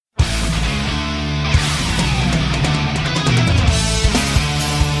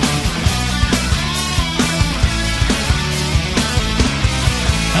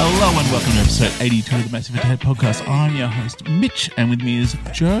Hello and welcome to episode 82 of the Massive Attack Podcast. I'm your host, Mitch, and with me is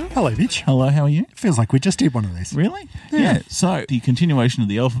Joe. Hello, Mitch. Hello, how are you? Feels like we just did one of these. Really? Yeah. So, the continuation of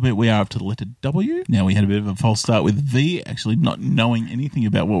the alphabet, we are up to the letter W. Now, we had a bit of a false start with V, actually not knowing anything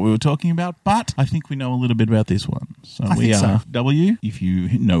about what we were talking about, but I think we know a little bit about this one. So, we are W. If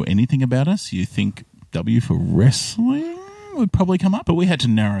you know anything about us, you think W for wrestling would probably come up, but we had to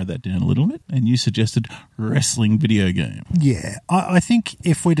narrow that down a little bit, and you suggested wrestling video game. Yeah, I think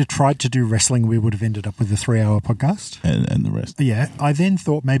if we'd have tried to do wrestling, we would have ended up with a 3-hour podcast. And the rest. Yeah, I then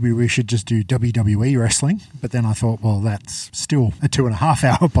thought maybe we should just do WWE wrestling, but then I thought, well, that's still a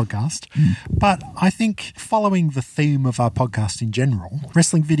 2.5-hour podcast. But I think following the theme of our podcast in general,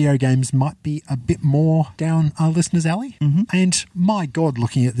 wrestling video games might be a bit more down our listeners' alley. And my God,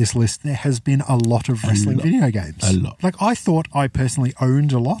 looking at this list, there has been a lot of wrestling video games. A lot. Like, I thought I personally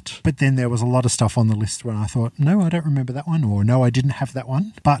owned a lot, but then there was a lot of stuff on the list when I thought, no, I don't remember that one, or no, I didn't have that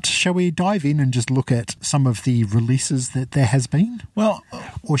one. But shall we dive in and just look at some of the releases that there has been? Well,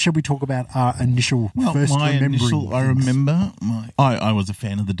 or shall we talk about our initial first remembering things? I remember, I was a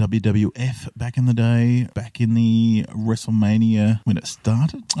fan of the WWF back in the day, back in the WrestleMania when it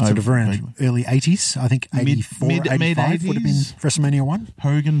started. Sort of around early 80s, I think 84, 85 would have been WrestleMania 1.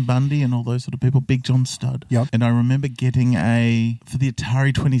 Hogan, Bundy and all those sort of people, Big John Studd. Yep. And I remember getting for the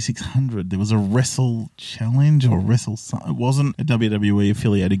Atari 2600, there was a Wrestle Challenge or Wrestle, it wasn't a WWE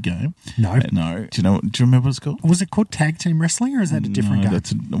affiliated game. No. No. Do you remember what it's called? Was it called Tag Team Wrestling, or is that a different game?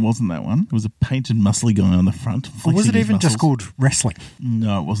 It wasn't that one. It was a painted muscly guy on the front. Or was it even just called Wrestling?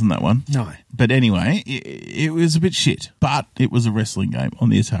 No, it wasn't that one. No. But anyway, it was a bit shit. But it was a wrestling game on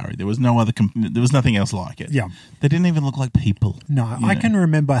the Atari. There was no other. There was nothing else like it. Yeah. They didn't even look like people. No, I can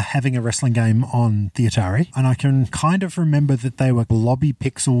remember having a wrestling game on the Atari, and I can kind of remember that they were blobby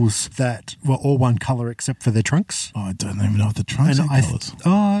pixels that were all one colour except for their trunks. Oh, I don't even know if the trunks had colours.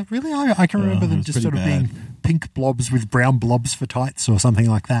 Oh, really? I can remember them just sort of being pink blobs with brown blobs for tights or something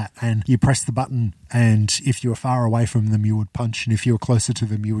like that. And you press the button, and if you were far away from them, you would punch, and if you were closer to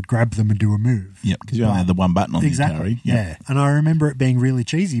them, you would grab them and do a move. Yep, because you only had the one button on the Atari. Yep. Yeah. And I remember it being really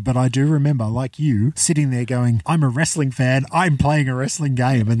cheesy, but I do remember, like you, sitting there going, I'm a wrestling fan, I'm playing a wrestling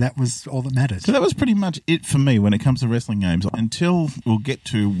game, and that was all that mattered. So that was pretty much it for me when it comes to wrestling games, until we'll get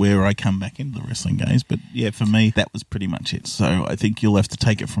to where I come back into the wrestling games. But yeah, for me, that was pretty much it. So I think you'll have to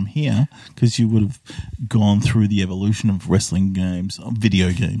take it from here, because you would have gone through the evolution of wrestling games,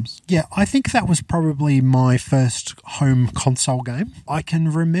 video games. Yeah, I think that was probably my first home console game. I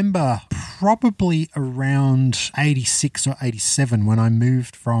can remember probably around 86 or 87 when I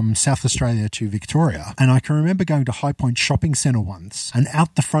moved from South Australia to Victoria, and I can remember going to High Point Shopping Centre once, and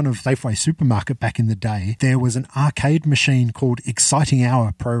out the front of Safeway Supermarket back in the day, there was an arcade machine called Exciting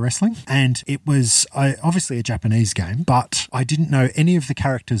Hour Pro Wrestling, and it was obviously a Japanese game, but I didn't know any of the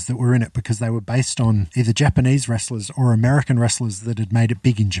characters that were in it because they were based on either Japanese wrestlers or American wrestlers that had made it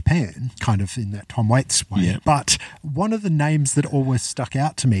big in Japan, kind of in that Tom Waits way. Yeah. But one of the names that always stuck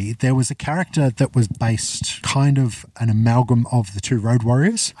out to me, there was a character that was based kind of an amalgam of the two Road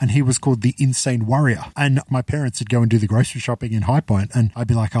Warriors, and he was called the Insane Warrior. And my parents would go and do the grocery shopping in High Point, and I'd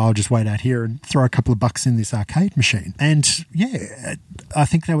be like, oh, I'll just wait out here and throw a couple of bucks in this arcade machine. And yeah, I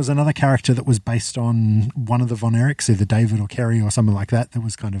think there was another character that was based on one of the Von Erichs, either David or Kerry or something like that, that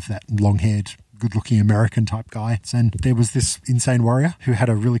was kind of that long-haired, good-looking American type guy. And there was this Insane Warrior who had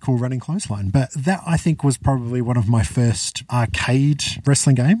a really cool running clothesline. But that, I think, was probably one of my first arcade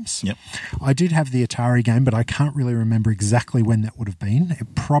wrestling games. Yep. I did have the Atari game, but I can't really remember exactly when that would have been.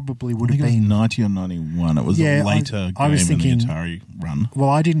 It probably would have been... it was 90 or 91. It was a later game in the Atari run. Well,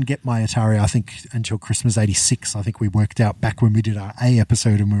 I didn't get my Atari, I think, until Christmas 86. I think we worked out back when we did our A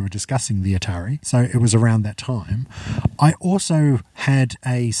episode and we were discussing the Atari. So it was around that time. I also had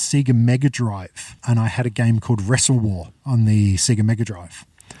a Sega Mega Drive, and I had a game called Wrestle War on the Sega Mega Drive.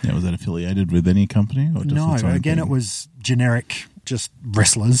 Yeah, was that affiliated with any company? Or just no, again, it was generic, just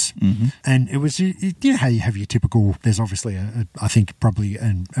wrestlers. Mm-hmm. And it was, you know how you have your typical, there's obviously, I think, probably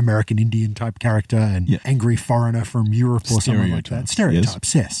an American Indian type character and angry foreigner from Europe or something like that.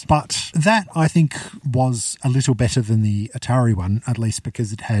 Stereotypes, yes. But that, I think, was a little better than the Atari one, at least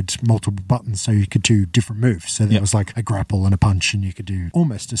because it had multiple buttons so you could do different moves. So there was like a grapple and a punch, and you could do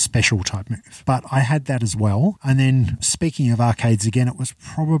almost a special type move. But I had that as well. And then, speaking of arcades again, it was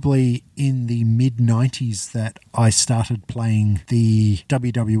probably in the mid-90s that I started playing the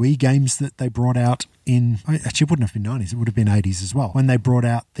WWE games that they brought out actually, it wouldn't have been 90s, it would have been 80s as well, when they brought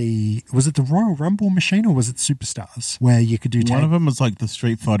out was it the Royal Rumble machine or was it Superstars, where you could do one of them was like the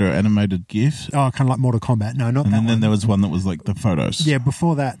Street Fighter animated GIF. Oh, kind of like Mortal Kombat. No, not and that then one. there was one that was like the photos. Yeah,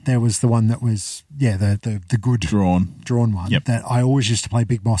 before that there was the one that was the good drawn one. Yep. That I always used to play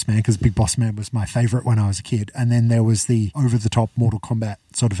Big Boss Man, because Big Boss Man was my favourite when I was a kid. And then there was the over-the-top Mortal Kombat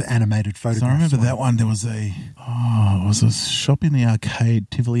sort of animated photographs. So I remember that one. There was it was a shop in the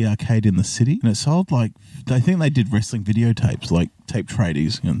arcade, Tivoli Arcade in the city, and it sold like, I think they did wrestling videotapes, like tape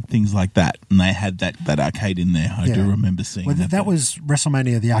tradies and things like that, and they had that arcade in there. I do remember seeing that was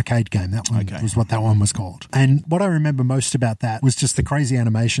WrestleMania, the arcade game. That one was what that one was called. And what I remember most about that was just the crazy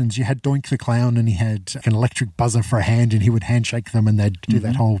animations. You had Doink the Clown, and he had an electric buzzer for a hand, and he would handshake them, and they'd do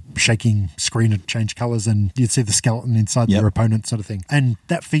that whole shaking screen and change colours, and you'd see the skeleton inside their opponent sort of thing. And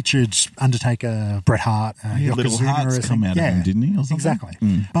that featured Undertaker, Bret Hart, Little Hearts come out of him, didn't he? Or something? Exactly.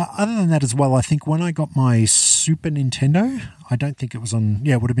 But other than that as well, I think when I got my Super Nintendo, I don't think it was on,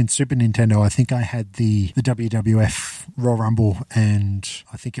 it would have been Super Nintendo. I think I had the WWF Royal Rumble, and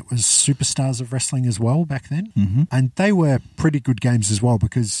I think it was Superstars of Wrestling as well back then. Mm-hmm. And they were pretty good games as well,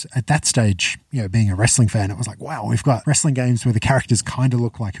 because at that stage, being a wrestling fan, it was like, wow, we've got wrestling games where the characters kind of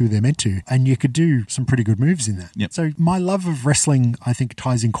look like who they're meant to, and you could do some pretty good moves in that. Yep. So my love of wrestling, I think,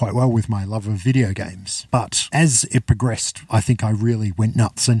 ties in quite well with my love of video games. But as it progressed, I think I really went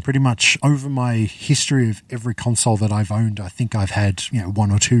nuts, and pretty much over my history of every console that I've owned, I think I've had,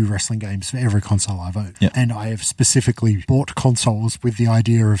 one or two wrestling games for every console I've owned. Yep. And I have specifically bought consoles with the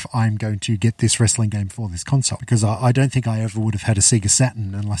idea of, I'm going to get this wrestling game for this console, because I don't think I ever would have had a Sega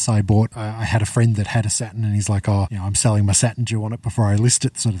Saturn unless I had a friend that had a Saturn, and he's like, I'm selling my Saturn, do you want it before I list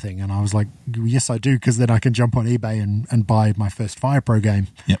it, sort of thing. And I was like, yes, I do, because then I can jump on eBay and buy my first Fire Pro game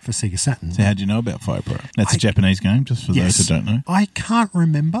for Sega Saturn. So how do you know about Fire Pro? That's a Japanese game, just for those who don't know. I can't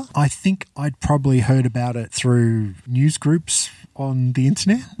remember. I think I'd probably heard about it through news groups on the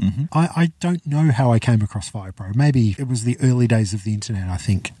internet. Mm-hmm. I don't know how I came across Fire Pro. Maybe it was the early days of the internet, I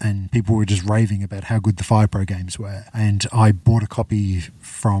think, and people were just raving about how good the Fire Pro games were. And I bought a copy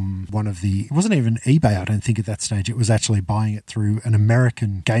from one of it wasn't even eBay, I don't think, at that stage. It was actually buying it through an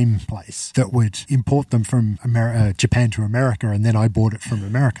American game place that would import them from Japan to America, and then I bought it from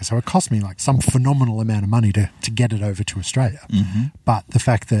America. So it cost me like some phenomenal amount of money to get it over to Australia. Mm-hmm. But the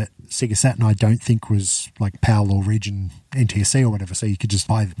fact that Sega Saturn, I don't think, was like PAL or Region NTSC or whatever, so you could just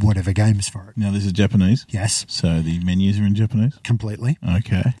buy whatever games for it. Now, this is Japanese? Yes. So the menus are in Japanese? Completely.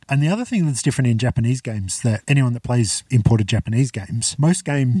 Okay. And the other thing that's different in Japanese games, that anyone that plays imported Japanese games, most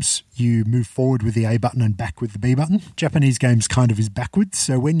games you move forward with the A button and back with the B button. Japanese games kind of is backwards,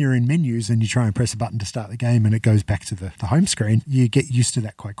 so when you're in menus and you try and press a button to start the game and it goes back to the home screen, you get used to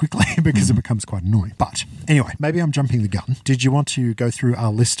that quite quickly because it becomes quite annoying. But anyway, maybe I'm jumping the gun. Did you want to go through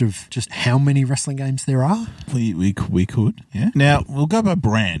our list of just how many wrestling games there are? We could, yeah. Now, we'll go by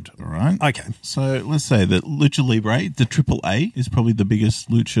brand, all right? Okay. So let's say that Lucha Libre, the AAA, is probably the biggest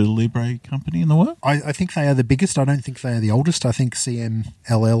Lucha Libre company in the world. I think they are the biggest. I don't think they are the oldest. I think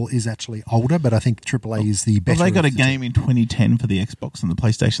CMLL is actually older, but I think AAA is the better. Well, they got a game in 2010 for the Xbox and the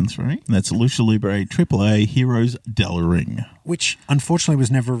PlayStation 3, and that's Lucha Libre AAA Heroes del Ring. Which, unfortunately,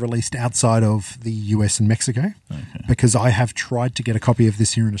 was never released outside of the US and Mexico, because I have tried to get a copy of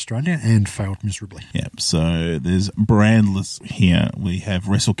this here in Australia and failed miserably. Yep, so there's brandless here. We have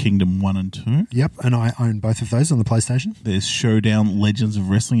Wrestle Kingdom 1 and 2. Yep, and I own both of those on the PlayStation. There's Showdown Legends of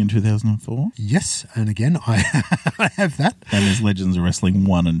Wrestling in 2004. Yes, and again, I have that. And there's Legends of Wrestling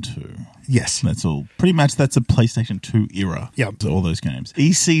 1 and 2. Yes. That's all. Pretty much that's a PlayStation 2 era. Yep. So all those games.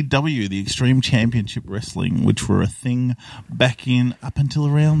 ECW, the Extreme Championship Wrestling, which were a thing back in up until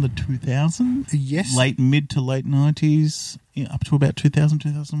around the 2000s. Yes. Mid to late 90s. Up to about 2000,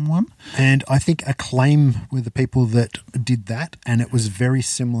 2001. And I think Acclaim were the people that did that, and it was very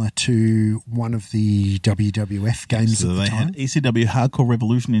similar to one of the WWF games so at the time. So they had ECW Hardcore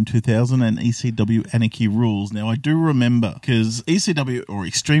Revolution in 2000 and ECW Anarchy Rules. Now, I do remember, because ECW, or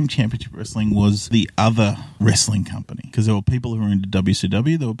Extreme Championship Wrestling, was the other wrestling company, because there were people who were into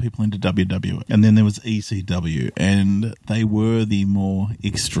WCW, there were people into WWE, and then there was ECW, and they were the more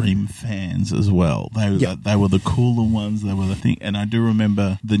extreme fans as well. They were the cooler ones, they were the thing. And I do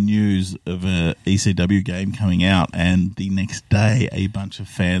remember the news of a ECW game coming out, and the next day a bunch of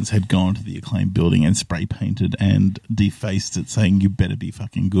fans had gone to the Acclaim building and spray painted and defaced it, saying, you better be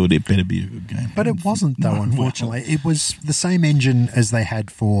fucking good, it better be a good game. But it wasn't, though, unfortunately. It was the same engine as they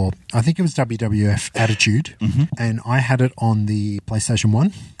had for, I I think it was WWF Attitude, and I had it on the PlayStation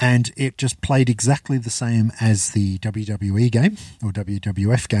 1, and it just played exactly the same as the WWE game, or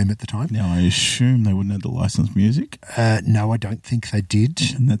WWF game at the time. Now, I assume they wouldn't have the licensed music. No, I don't think they did.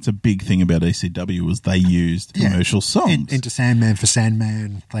 And that's a big thing about ECW was they used commercial songs. Into Sandman for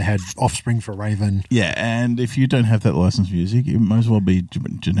Sandman. They had Offspring for Raven. Yeah, and if you don't have that licensed music, it might as well be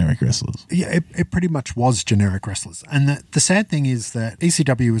generic wrestlers. Yeah, it pretty much was generic wrestlers. And the sad thing is that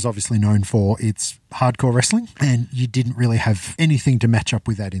ECW was obviously known for its hardcore wrestling, and you didn't really have anything to match up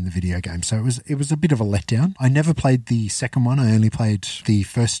with that in the video game. So it was a bit of a letdown. I never played the second one. I only played the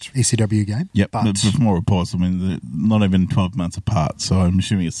first ECW game. Yep, but it's more reports. I mean, they're not even 12 months apart, so I'm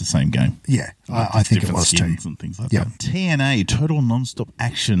assuming it's the same game. Yeah, I think it was too. And things like that. TNA, Total Nonstop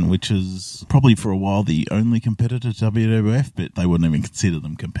Action, which is probably for a while the only competitor to WWF, but they wouldn't even consider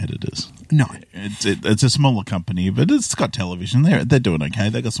them competitors. No. It's a smaller company, but it's got television. They're doing okay.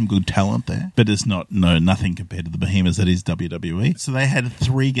 They've got some good talent there, but it's nothing compared to the behemoths that is WWE. So they had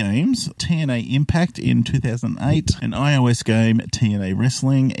 3 games: TNA Impact in 2008, an iOS game, TNA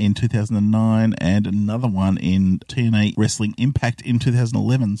Wrestling in 2009, and another one in TNA Wrestling Impact in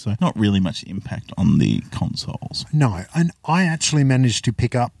 2011. So not really much impact on the consoles. No, and I actually managed to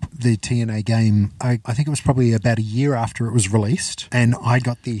pick up the TNA game, I think it was probably about a year after it was released, and I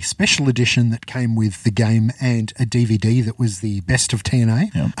got the special edition that came with the game and a DVD that was the best of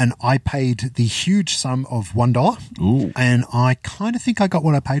TNA, and I paid the huge sum of $1. Ooh. And I kind of think I got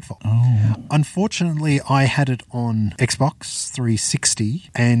what I paid for. Oh. Unfortunately, I had it on Xbox 360,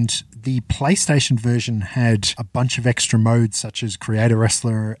 and the PlayStation version had a bunch of extra modes such as Creator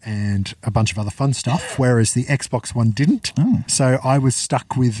Wrestler and a bunch of other fun stuff, whereas the Xbox one didn't. Oh. So I was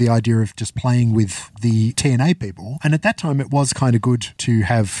stuck with the idea of just playing with the TNA people. And at that time, it was kind of good to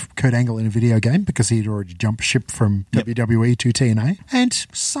have Kurt Angle in a video game because he had already jumped ship from WWE to TNA. And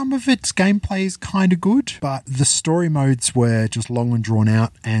some of its gameplay is kind of good, but the story modes were just long and drawn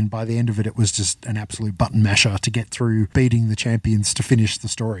out. And by the end of it, it was just an absolute button masher to get through beating the champions to finish the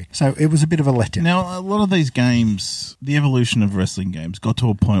story. So it was a bit of a letdown. Now, a lot of these games, the evolution of wrestling games got to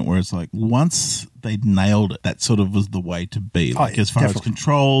a point where it's like once they'd nailed it, that sort of was the way to be. Like as far as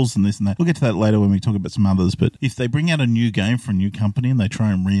controls and this and that. We'll get to that later when we talk about some others, but if they bring out a new game for a new company and they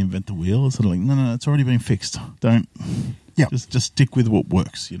try and reinvent the wheel, it's sort of like, no, it's already been fixed. Don't. Yeah. Just stick with what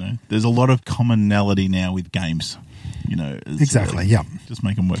works, There's a lot of commonality now with games. Exactly, Just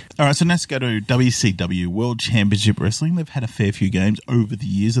make them work. All right, so let's go to WCW, World Championship Wrestling. They've had a fair few games over the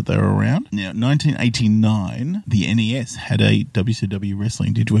years that they were around. Now, 1989, the NES had a WCW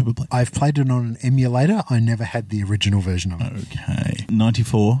Wrestling. Did you ever play? I've played it on an emulator. I never had the original version of it. Okay.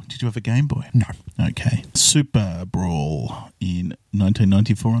 94, did you have a Game Boy? No. Okay. Super Brawl in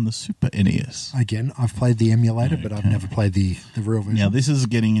 1994 on the Super NES. Again, I've played the emulator, but I've never played the real version. Now, this is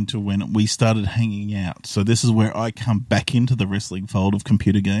getting into when we started hanging out. So this is where I come back into the wrestling fold of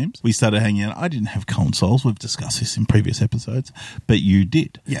computer games. We started hanging out. I didn't have consoles. We've discussed this in previous episodes, but you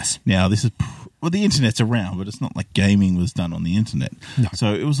did. Yes. Now, this is... Well, the internet's around, but it's not like gaming was done on the internet. No.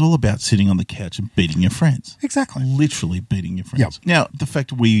 So it was all about sitting on the couch and beating your friends. Exactly. Literally beating your friends. Yep. Now, the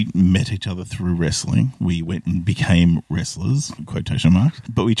fact we met each other through wrestling, we went and became wrestlers, quotation marks,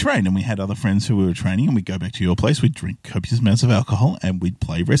 but we trained and we had other friends who were training and we'd go back to your place, we'd drink copious amounts of alcohol and we'd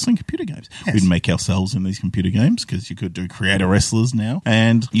play wrestling computer games. Yes. We'd make ourselves in these computer games because you could do creator wrestlers now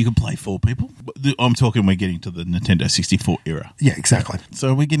and you could play 4 people. I'm talking we're getting to the Nintendo 64 era. Yeah, exactly.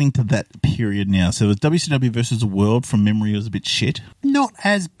 So we're getting to that period now. So it was WCW versus the World from memory was a bit shit. Not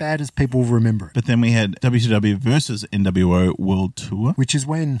as bad as people remember it. But then we had WCW versus NWO World Tour. Which is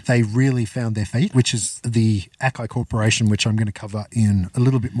when they really found their feet, which is the Akai Corporation, which I'm going to cover in a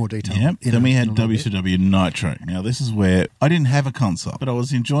little bit more detail. Yep. Then we had WCW Nitro. Now, this is where I didn't have a console, but I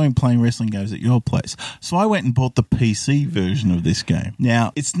was enjoying playing wrestling games at your place. So I went and bought the PC version of this game.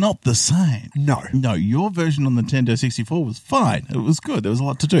 Now, it's not the same. No. No, your version on the Nintendo 64 was fine. It was good. There was a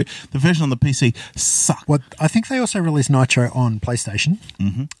lot to do. The version on the PC sucked. Well, I think they also released Nitro on PlayStation,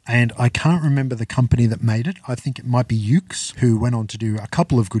 and I can't remember the company that made it. I think it might be Ukes, who went on to do a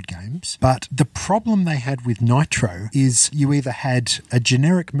couple of good games. But the problem they had with Nitro is you either had a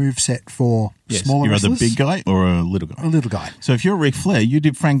generic moveset for smaller you're wrestlers. either a big guy or a little guy. A little guy. So if you're Ric Flair, you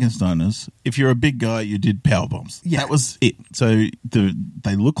did Frankensteiners. If you're a big guy, you did power bombs. Yeah. That was it. So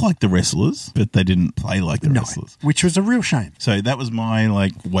they look like the wrestlers, but they didn't play like the wrestlers. Which was a real shame. So that was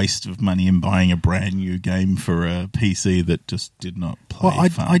my waste of money in buying a brand new game for a PC that just did not play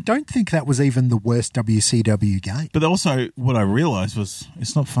fun. I don't think that was even the worst WCW game. But also what I realised was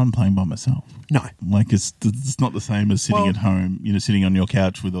it's not fun playing by myself. No. Like, it's not the same as sitting at home, sitting on your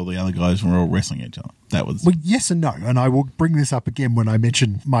couch with all the other guys and we're all wrestling each other. That was... Well, yes and no, and I will bring this up again when I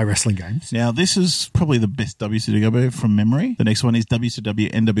mention my wrestling games. Now, this is probably the best WCW from memory. The next one is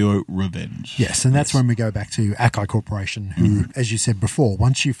WCW NWO Revenge. Yes, and that's when we go back to Akai Corporation, who, as you said before,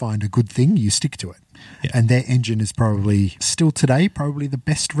 once you find a good thing, you stick to it. Yeah. And their engine is probably, still today, probably the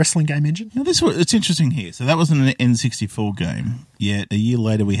best wrestling game engine. Now, it's interesting here. So that was an N64 game, yet a year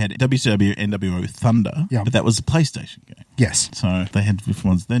later we had WCW NWO Thunder, but that was a PlayStation game. Yes. So they had different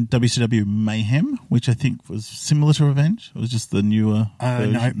ones. Then WCW Mayhem, which I think was similar to Revenge. It was just the newer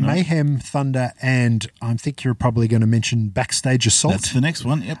version. No, Mayhem, Thunder, and I think you're probably going to mention Backstage Assault. That's the next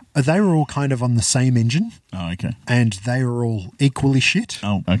one, yep. They were all kind of on the same engine. Oh, okay. And they were all equally shit.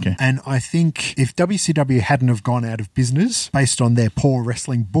 Oh, okay. And I think if WCW hadn't have gone out of business based on their poor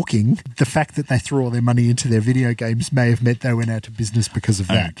wrestling booking, the fact that they threw all their money into their video games may have meant they went out of business because of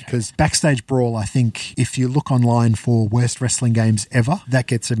that. Because Backstage Brawl, I think, if you look online for worst wrestling games ever, that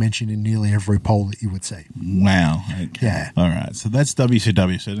gets a mention in nearly every poll that you would see. Wow. Okay. Yeah. All right. So that's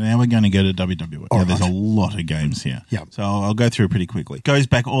WCW. So now we're going to go to WWE. Right. There's a lot of games here. Yeah. So I'll go through it pretty quickly. It goes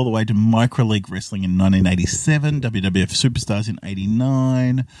back all the way to Micro League Wrestling in 1987, WWF Superstars in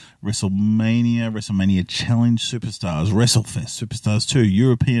 89, WrestleMania Challenge Superstars, WrestleFest Superstars 2,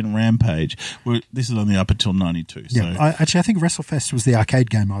 European Rampage. This is only up until 92. So. Yeah, I think WrestleFest was the arcade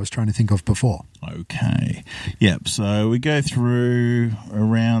game I was trying to think of before. Okay. Yep. So we go through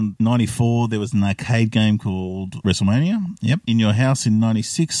around 94. There was an arcade game called WrestleMania. Yep. In Your House in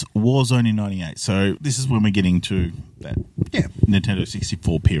 96. Warzone in 98. So this is when we're getting to that Nintendo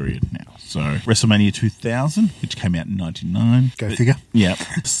 64 period now. So WrestleMania 2000, which came out in 99. Go figure. Yep.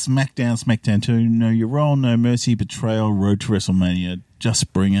 SmackDown 2, Know Your Role, No Mercy, Betrayal, Road to WrestleMania,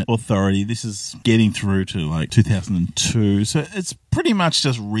 Just Bring It, Authority. This is getting through to like 2002. So it's pretty much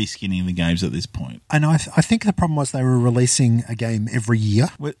just reskinning the games at this point. And I think the problem was they were releasing a game every year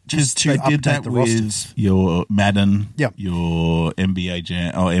just to update the rosters. Your Madden, your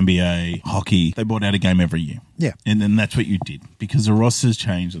NBA hockey. They brought out a game every year. Yeah. And then that's what you did because the rosters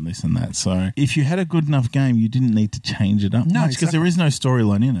changed and this and that. So if you had a good enough game, you didn't need to change it up much because there is no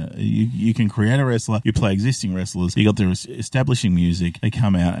storyline in it. You can create a wrestler, you play existing wrestlers, you got their establishing music, they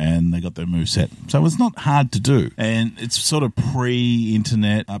come out and they got their moveset. So it's not hard to do. And it's sort of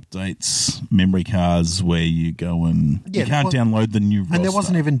pre-internet updates, memory cards where you go and you can't download the new roster. And there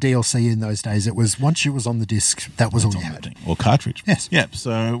wasn't even DLC in those days. It was once it was on the disc, that was all you had. Or cartridge. Yes. Yep.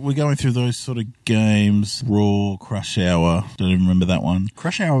 So we're going through those sort of games. Raw, Crush Hour. Don't even remember that one.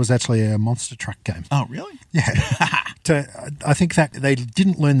 Crush Hour was actually a monster truck game. Oh, really? Yeah. I think that they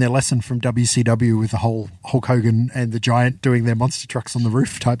didn't learn their lesson from WCW with the whole Hulk Hogan and the Giant doing their monster trucks on the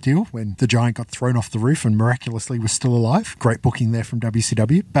roof type deal when the Giant got thrown off the roof and miraculously was still alive. Great booking there from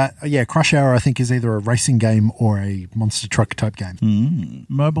WCW. But Crush Hour I think is either a racing game or a monster truck type game.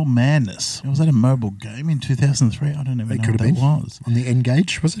 Mobile Madness. Was that a mobile game in 2003? I don't even know what that was. On the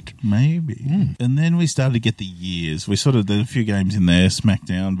N-Gage, was it? Maybe. And then we started to get the years. We sort of did a few games in there,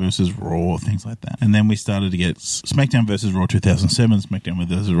 SmackDown versus Raw, things like that. And then we started to get SmackDown versus Raw 2007, SmackDown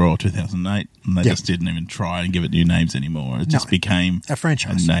versus Raw 2008, and they just didn't even try and give it new names anymore. It just became a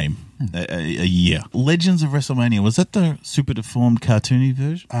franchise. A name. A year. Legends of WrestleMania, was that the super deformed cartoony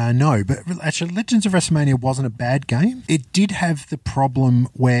version? No, but actually Legends of WrestleMania wasn't a bad game. It did have the problem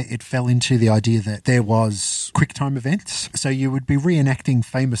where it fell into the idea that there was QuickTime events. So you would be reenacting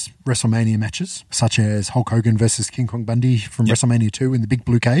famous WrestleMania matches, such as Hulk Hogan versus King Kong Bundy from WrestleMania 2 in the big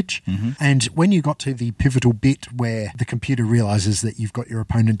blue cage. And when you got to the pivotal bit where the computer realizes that you've got your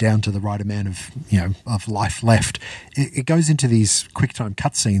opponent down to the right amount of life left, it goes into these QuickTime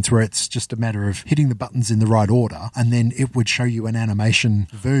cutscenes where it's just a matter of hitting the buttons in the right order, and then it would show you an animation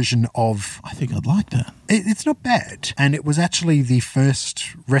version of... I think I'd like that. It's not bad. And it was actually the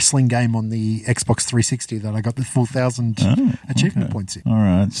first wrestling game on the Xbox 360 that I got the full 1,000 achievement points in. All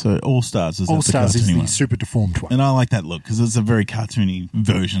right. So All-Stars is All-Stars is the one. super deformed one. And I like that look because it's a very cartoony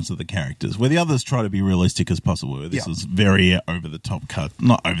versions of the characters, where the others try to be realistic as possible. This is very over-the-top,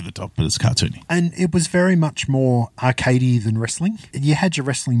 not over-the-top, but it's cartoony. And it was very much more arcadey than wrestling. You had your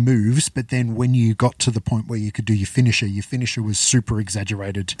wrestling moves, but then when you got to the point where you could do your finisher was super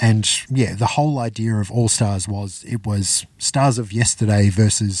exaggerated. And the whole idea of All-Stars was stars of yesterday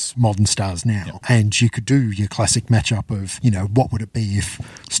versus modern stars now. And you could do your classic matchup of, what would it be if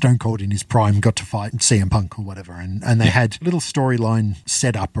Stone Cold in his prime got to fight CM Punk or whatever. And they had little storyline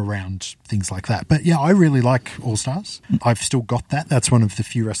set up around things like that. But I really like All-Stars. I've still got that. That's one of the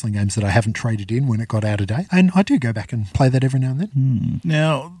few wrestling games that I haven't traded in when it got out of date. And I do go back and play that every now and then.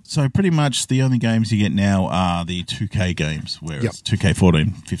 Now, So pretty much the only games you get now are the 2K games, where it's 2K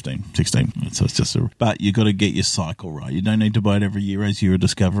 14, 15, 16. So it's just but you got to get your cycle right. You don't need to buy it every year as you're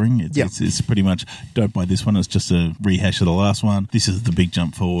discovering. It's pretty much, don't buy this one. It's just a rehash of the last one. This is the big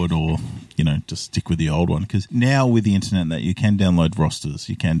jump forward, or, just stick with the old one. Because now with the internet, that you can download rosters,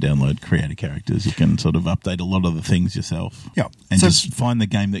 you can download creator characters, you can sort of update a lot of the things yourself. Yeah. And just find the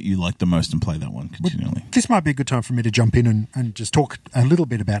game that you like the most and play that one continually. This might be a good time for me to jump in and just talk a little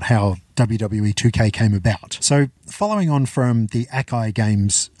bit about how WWE 2K came about. So following on from the Akai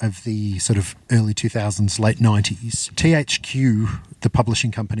games of the sort of early 2000s, late 90s, THQ, the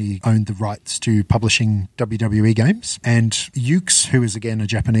publishing company, owned the rights to publishing WWE games. And Yuke's, who is again a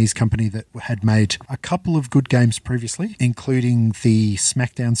Japanese company that had made a couple of good games previously, including the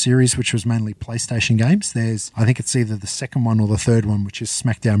SmackDown series, which was mainly PlayStation games. There's, I think it's either the second one or the third one, which is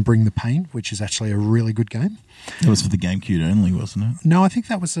SmackDown Bring the Pain, which is actually a really good game. It was for the GameCube only, wasn't it? No, I think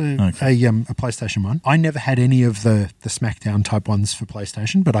that was a PlayStation one. I never had any of the SmackDown type ones for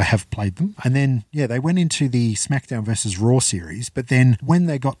PlayStation, but I have played them. And then, they went into the SmackDown versus Raw series, but then when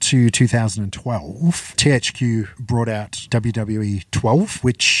they got to 2012, THQ brought out WWE 12,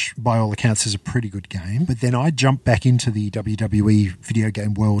 which by all accounts is a pretty good game. But then I jumped back into the WWE video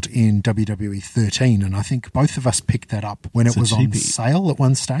game world in WWE 13, and I think both of us picked that up when it was on sale at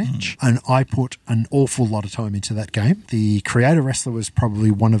one stage. And I put an awful lot of time into that game. The Creator Wrestler was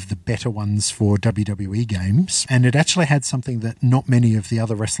probably one of the better ones for WWE games, and it actually had something that not many of the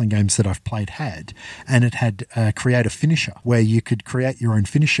other wrestling games that I've played had, and it had a Creator Finisher, where you could create your own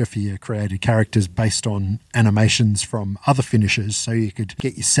finisher for your created characters based on animations from other finishers, so you could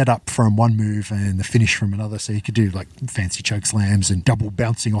get your setup from one move and the finish from another, so you could do like fancy choke slams and double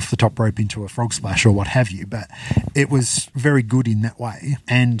bouncing off the top rope into a frog splash or what have you, but it was very good in that way.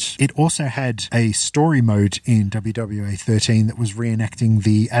 And it also had a story mode in WWE 13 that was reenacting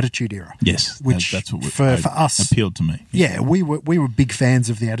the Attitude Era. Yes, which that's what for us appealed to me. Yeah, we were big fans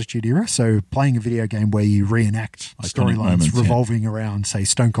of the Attitude Era. So playing a video game where you reenact storylines revolving around, say,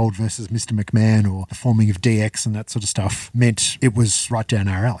 Stone Cold versus Mr. McMahon or the forming of DX and that sort of stuff meant it was right down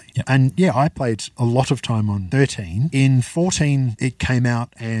our alley. Yep. And I played a lot of time on 13. In 14, it came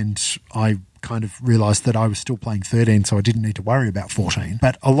out and I kind of realised that I was still playing 13, so I didn't need to worry about 14.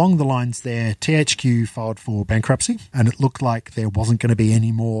 But along the lines there, THQ filed for bankruptcy, and it looked like there wasn't going to be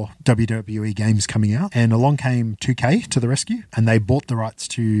any more WWE games coming out. And along came 2K to the rescue, and they bought the rights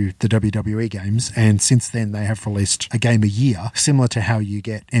to the WWE games, and since then they have released a game a year, similar to how you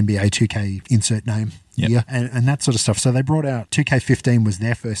get NBA 2K insert name. Yep. And that sort of stuff. So they brought out 2K15 was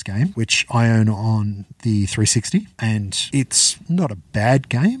their first game, which I own on the 360, and it's not a bad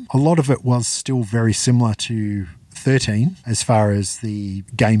game. A lot of it was still very similar to 13 as far as the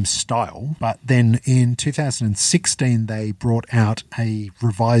game style, but then in 2016 they brought out a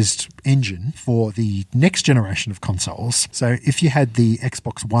revised engine for the next generation of consoles. So if you had the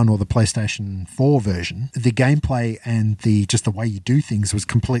Xbox One or the PlayStation 4 version, the gameplay and just the way you do things was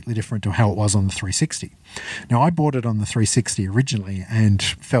completely different to how it was on the 360. Now I bought it on the 360 originally and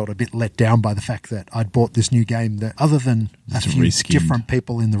felt a bit let down by the fact that I'd bought this new game that, other than a few different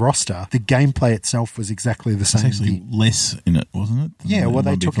people in the roster, the gameplay itself was exactly the same. Actually less in it, wasn't it? Yeah, well,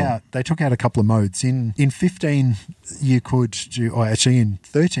 they took out a couple of modes. In 15, you could do, or actually in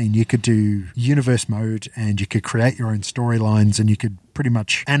 13, you could do universe mode, and you could create your own storylines, and you could pretty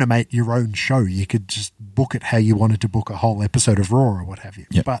much animate your own show. You could just book it how you wanted to book a whole episode of Raw or what have you.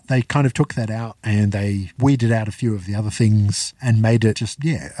 Yep. But they kind of took that out and they weeded out a few of the other things and made it just,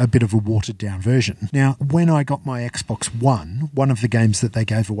 a bit of a watered down version. Now, when I got my Xbox One, one of the games that they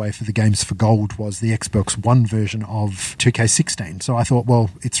gave away for the Games for Gold was the Xbox One version of 2K16. So I thought, well,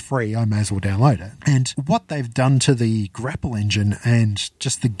 it's free, I may as well download it. And what they've done to the grapple engine and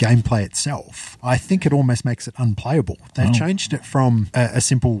just the gameplay itself, I think it almost makes it unplayable. They've changed it from a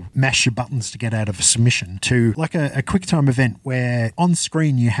simple mash your buttons to get out of a submission to like a quick time event where on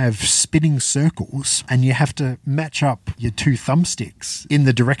screen you have spinning circles and you have to match up your two thumbsticks in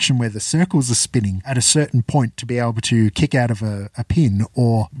the direction where the circles are spinning at a certain point to be able to kick out of a pin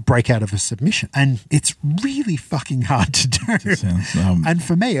or break out of a submission. And it's really fucking hard to do. And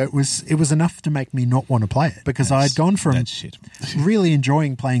for me, it was enough to make me not want to play it because I had gone from really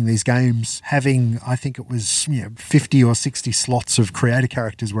enjoying playing these games, having, I think it was 50 or 60 slots of of creator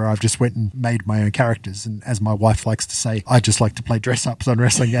characters where I've just went and made my own characters. And as my wife likes to say, I just like to play dress-ups on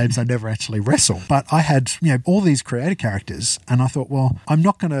wrestling games. I never actually wrestle. But I had, all these creator characters, and I thought, well, I'm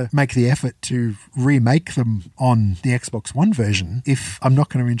not going to make the effort to remake them on the Xbox One version if I'm not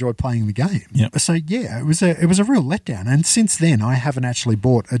going to enjoy playing the game. Yep. So yeah, it was a real letdown. And since then, I haven't actually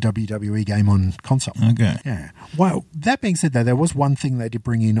bought a WWE game on console. Okay. Yeah. Well, that being said, though, there was one thing they did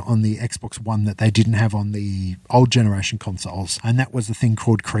bring in on the Xbox One that they didn't have on the old generation consoles, and that was the thing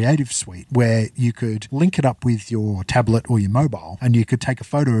called Creative Suite, where you could link it up with your tablet or your mobile, and you could take a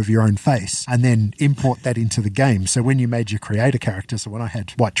photo of your own face and then import that into the game. So when you made your creator character, so when I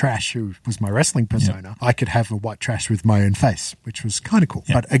had White Trash, who was my wrestling persona, I could have a White Trash with my own face, which was kind of cool.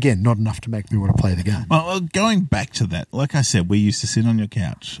 Yep. But again, not enough to make me want to play the game. Well, going back to that, like I said, we used to sit on your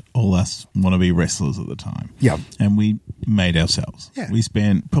couch, all us wannabe wrestlers at the time. Yeah. And we made ourselves. Yeah. We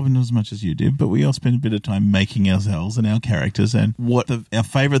spent, probably not as much as you did, but we all spent a bit of time making ourselves and our characters. And our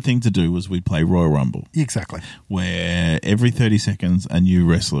favourite thing to do was we'd play Royal Rumble. Exactly. Where every 30 seconds a new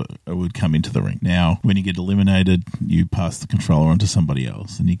wrestler would come into the ring. Now, when you get eliminated, you pass the controller on to somebody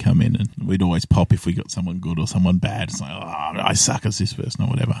else and you come in, and we'd always pop if we got someone good or someone bad. It's like, I suck as this person or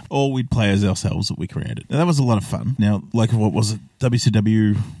whatever. Or we'd play as ourselves that we created. Now, that was a lot of fun. Now, like what was it?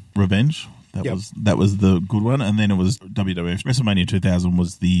 WCW Revenge? That was the good one, and then it was WWF WrestleMania 2000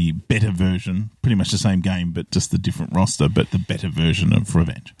 was the better version, pretty much the same game, but just the different roster, but the better version of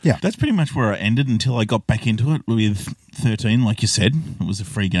Revenge. Yeah, that's pretty much where I ended until I got back into it with 13. Like you said, it was a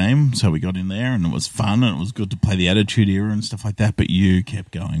free game, so we got in there, and it was fun, and it was good to play the Attitude Era and stuff like that. But you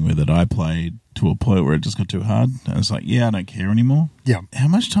kept going with it. I played to a point where it just got too hard, and it's like, I don't care anymore. Yeah. How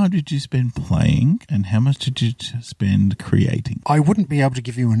much time did you spend playing, and how much did you spend creating? I wouldn't be able to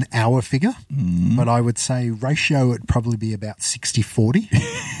give you an hour figure, but I would say ratio would probably be about 60-40.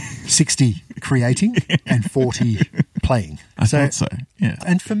 60 creating and 40 playing. I thought so, yeah.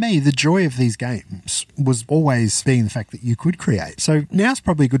 And for me, the joy of these games was always being the fact that you could create. So now's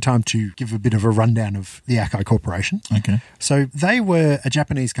probably a good time to give a bit of a rundown of the Akai Corporation. Okay. So they were a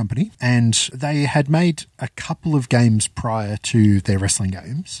Japanese company, and they had made a couple of games prior to their wrestling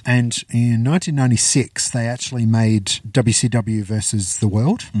games. And in 1996, they actually made WCW versus the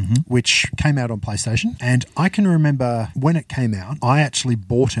World, which came out on PlayStation. And I can remember when it came out, I actually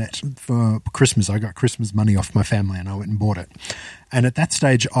bought it for Christmas. I got Christmas money off my family and I went and bought it. And at that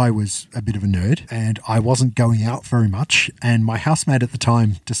stage, I was a bit of a nerd and I wasn't going out very much. And my housemate at the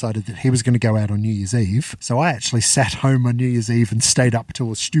time decided that he was going to go out on New Year's Eve. So I actually sat home on New Year's Eve and stayed up till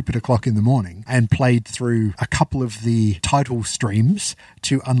a stupid o'clock in the morning and played through a couple of the title streams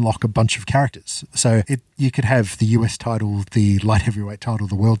to unlock a bunch of characters. So you could have the US title, the light heavyweight title,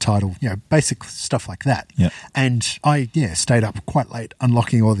 the world title, basic stuff like that. Yep. And I, stayed up quite late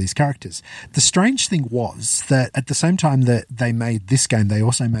unlocking all these characters. The strange thing was that at the same time that they made this game, they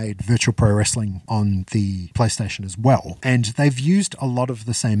also made Virtual Pro Wrestling on the PlayStation as well. And they've used a lot of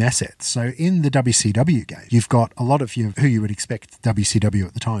the same assets. So in the WCW game, you've got a lot of who you would expect WCW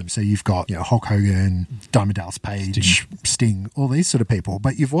at the time. So you've got Hulk Hogan, Diamond Dallas Page, Sting, all these sort of people.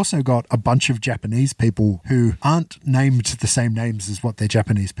 But you've also got a bunch of Japanese people who aren't named the same names as what their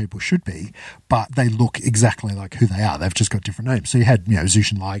Japanese people should be, but they look exactly like who they are. They've just got different names. So you had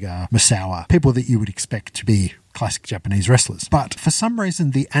Zushin Liger, Misawa, people that you would expect to be classic Japanese wrestlers. But for some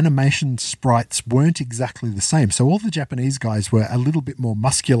reason, the animation sprites weren't exactly the same. So all the Japanese guys were a little bit more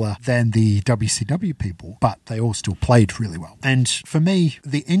muscular than the WCW people, but they all still played really well. And for me,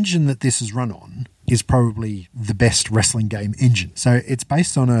 the engine that this is run on is probably the best wrestling game engine. So it's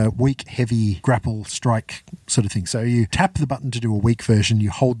based on a weak, heavy grapple strike sort of thing. So you tap the button to do a weak version, you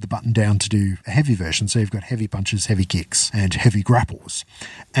hold the button down to do a heavy version. So you've got heavy punches, heavy kicks, and heavy grapples.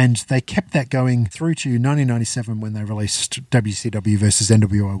 And they kept that going through to 1997 when they released WCW versus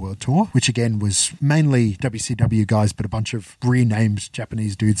NWO World Tour, which again was mainly WCW guys, but a bunch of renamed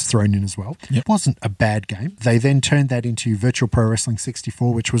Japanese dudes thrown in as well. Yep. It wasn't a bad game. They then turned that into Virtual Pro Wrestling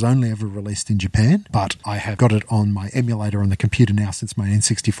 64, which was only ever released in Japan. But I have got it on my emulator on the computer now since my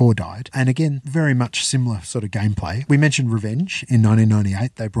N64 died. And again, very much similar sort of gameplay. We mentioned Revenge in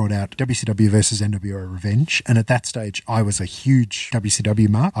 1998. They brought out WCW versus NWO Revenge. And at that stage, I was a huge WCW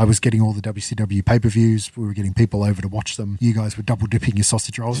mark. I was getting all the WCW pay-per-views. We were getting people over to watch them. You guys were double dipping your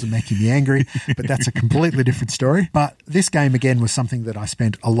sausage rolls and making me angry. But that's a completely different story. But this game, again, was something that I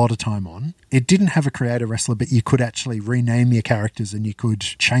spent a lot of time on. It didn't have a creator wrestler, but you could actually rename your characters and you could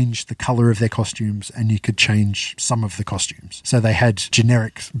change the color of their costume costumes and you could change some of the costumes. So they had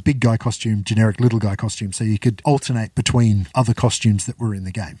generic big guy costume, generic little guy costume, so you could alternate between other costumes that were in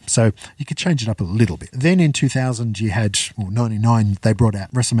the game. So you could change it up a little bit. Then in 2000 you had, 99, they brought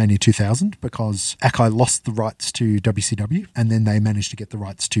out WrestleMania 2000 because Akai lost the rights to WCW and then they managed to get the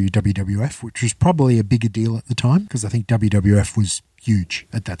rights to WWF, which was probably a bigger deal at the time because I think WWF was huge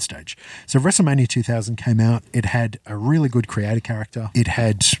at that stage. So WrestleMania 2000 came out. It had a really good creator character. It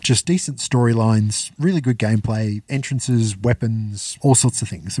had just decent storylines, really good gameplay, entrances, weapons, all sorts of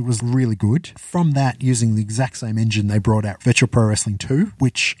things. It was really good. From that, using the exact same engine, they brought out Virtual Pro Wrestling 2,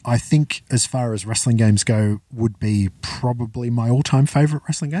 which I think, as far as wrestling games go, would be probably my all-time favorite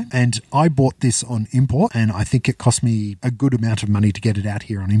wrestling game. And I bought this on import, and I think it cost me a good amount of money to get it out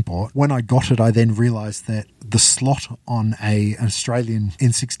here on import. When I got it, I then realized that the slot on an Australian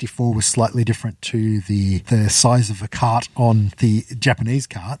N64 was slightly different to the size of the cart on the Japanese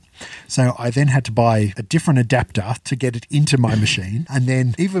cart. So I then had to buy a different adapter to get it into my machine. And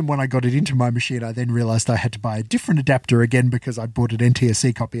then even when I got it into my machine, I then realized I had to buy a different adapter again because I bought an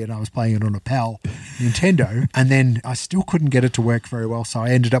NTSC copy and I was playing it on a PAL Nintendo. And then I still couldn't get it to work very well. So I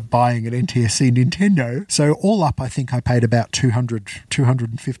ended up buying an NTSC Nintendo. So all up, I think I paid about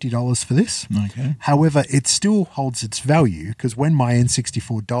 $250 for this. Okay. However, it still holds its value because when my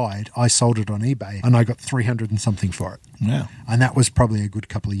N64 died, I sold it on eBay and I got 300 and something for it. Wow. And that was probably a good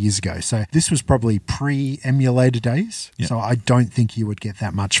couple of years ago. So this was probably pre-emulator days. Yep. So I don't think you would get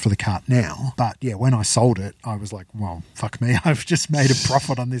that much for the cart now. But yeah, when I sold it, I was like, well, fuck me. I've just made a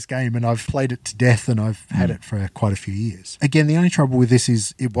profit on this game and I've played it to death and I've had it for quite a few years. Again, the only trouble with this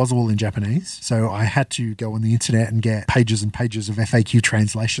is it was all in Japanese. So I had to go on the internet and get pages and pages of FAQ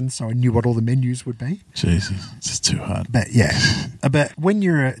translations so I knew what all the menus would be. Jesus, it's just too hard. But yeah, but when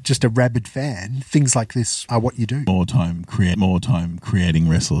you're just a rabid fan, things like this are what you do. More time creating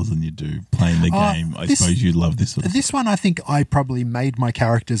wrestlers than you do playing the game. I suppose you love this sort of This stuff. one, I think I probably made my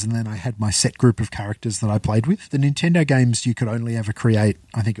characters and then I had my set group of characters that I played with. The Nintendo games, you could only ever create,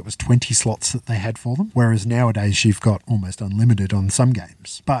 I think it was 20 slots that they had for them, whereas nowadays you've got almost unlimited on some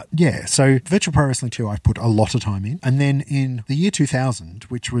games. But yeah, so Virtual Pro Wrestling 2 I put a lot of time in. And then in the year 2000,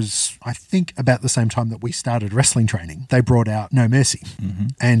 which was I think about the same time that we started wrestling training, they brought out No Mercy. Mm-hmm.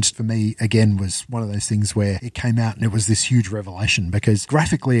 And for me, again, was one of those things where it came out and it was this huge revelation because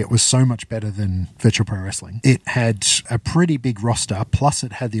graphically it was so much better than Virtual Pro Wrestling. It had a pretty big roster, plus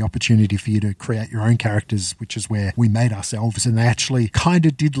it had the opportunity for you to create your own characters, which is where we made ourselves, and they actually kind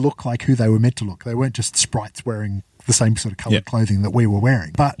of did look like who they were meant to look. They weren't just sprites wearing the same sort of coloured clothing that we were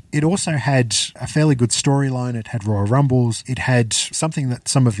wearing. But it also had a fairly good storyline. It had Royal Rumbles. It had something that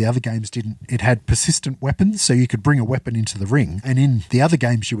some of the other games didn't. It had persistent weapons, so you could bring a weapon into the ring. And in the other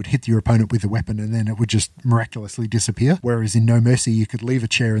games, you would hit your opponent with a weapon and then it would just miraculously disappear. Whereas in No Mercy, you could leave a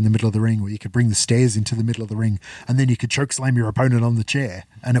chair in the middle of the ring or you could bring the stairs into the middle of the ring and then you could choke slam your opponent on the chair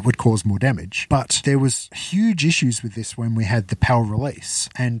and it would cause more damage. But there was huge issues with this when we had the PAL release.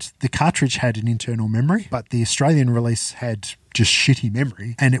 And the cartridge had an internal memory, but the Australian release had just shitty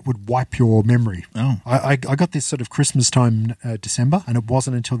memory and it would wipe your memory. Oh. I got this sort of Christmas time, December, and it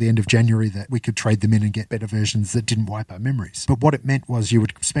wasn't until the end of January that we could trade them in and get better versions that didn't wipe our memories. But what it meant was you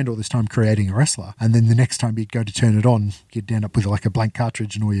would spend all this time creating a wrestler and then the next time you'd go to turn it on, you'd end up with like a blank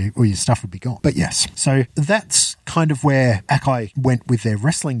cartridge and all your stuff would be gone. But yes, so that's kind of where Akai went with their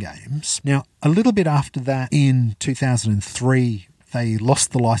wrestling games. Now, a little bit after that, in 2003, they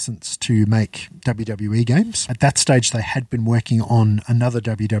lost the license to make WWE games. At that stage, they had been working on another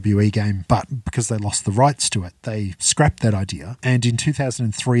WWE game, but because they lost the rights to it, they scrapped that idea. And in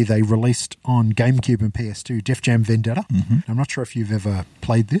 2003, they released on GameCube and PS2 Def Jam Vendetta. Mm-hmm. I'm not sure if you've ever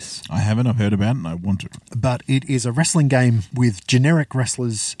played this. I haven't. I've heard about it and I want to. But it is a wrestling game with generic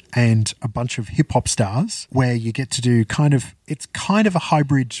wrestlers and a bunch of hip-hop stars where you get to do it's kind of a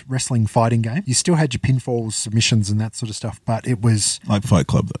hybrid wrestling fighting game. You still had your pinfalls, submissions and that sort of stuff, but it was like Fight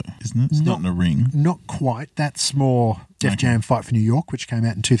Club, though, isn't it? It's not in a ring. Not quite. That's more Def Jam Fight for New York, which came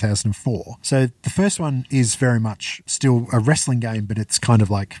out in 2004. So the first one is very much still a wrestling game, but it's kind of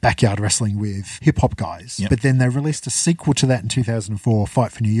like backyard wrestling with hip-hop guys. Yep. But then they released a sequel to that in 2004,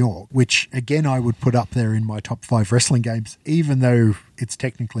 Fight for New York, which, again, I would put up there in my top 5 wrestling games, even though it's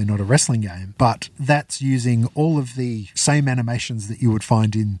technically not a wrestling game. But that's using all of the same animations that you would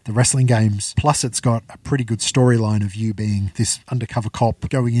find in the wrestling games, plus it's got a pretty good storyline of you being this undercover cop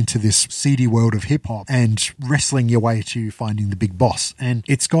going into this seedy world of hip-hop and wrestling your way to finding the big boss. And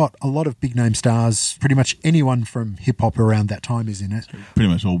it's got a lot of big name stars. Pretty much anyone from hip hop around that time is in it. Pretty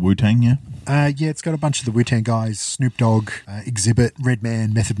much all Wu-Tang, yeah? Yeah, it's got a bunch of the Wu-Tang guys, Snoop Dogg, Exhibit,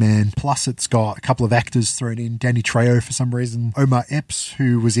 Redman, Method Man. Plus, it's got a couple of actors thrown in. Danny Trejo, for some reason. Omar Epps,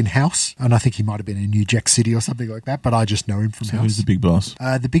 who was in House. And I think he might have been in New Jack City or something like that, but I just know him from House. Who's the big boss?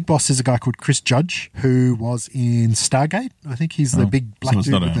 The big boss is a guy called Chris Judge, who was in Stargate. I think he's the big black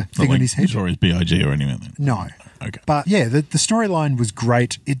dude with the thing on his head. Or his B.I.G. or anything. No. Okay. But yeah, the storyline was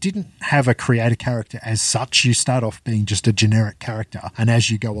great. It didn't have a creator character as such. You start off being just a generic character, and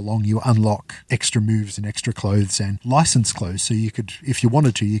as you go along, you unlock extra moves and extra clothes and licensed clothes. So you could, if you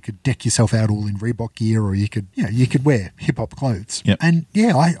wanted to, you could deck yourself out all in Reebok gear, or you could wear hip hop clothes. Yep. And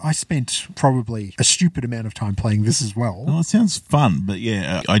yeah, I spent probably a stupid amount of time playing this as well. Well, it sounds fun, but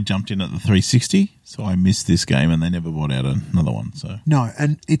yeah, I jumped in at the 360. So I missed this game, and they never brought out another one. So no,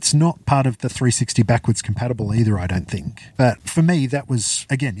 and it's not part of the 360 backwards compatible either, I don't think. But for me, that was,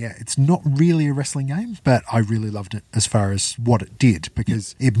 again, yeah, it's not really a wrestling game, but I really loved it as far as what it did,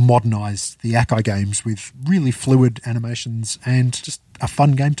 because it modernized the Akai games with really fluid animations and just a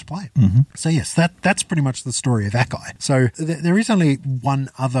fun game to play. Mm-hmm. So yes, that's pretty much the story of Akai. So there is only one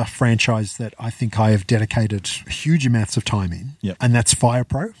other franchise that I think I have dedicated huge amounts of time in, and that's Fire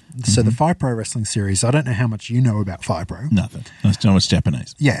Pro. So the Fire Pro wrestling series, I don't know how much you know about Fire Pro. Nothing. That's not what's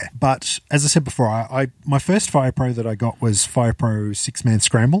Japanese. Yeah, but as I said before, my first Fire Pro that I got was Fire Pro 6-Man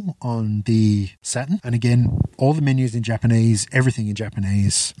Scramble on the Saturn. And again, all the menus in Japanese, everything in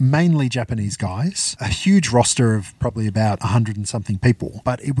Japanese, mainly Japanese guys, a huge roster of probably about 100 and something people,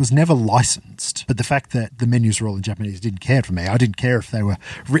 but it was never licensed. But the fact that the menus were all in Japanese didn't care for me. I didn't care if they were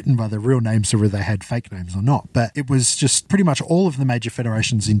written by the real names or whether they had fake names or not. But it was just pretty much all of the major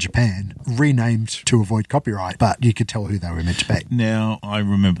federations in Japan renamed to avoid copyright, but you could tell who they were meant to be. Now, I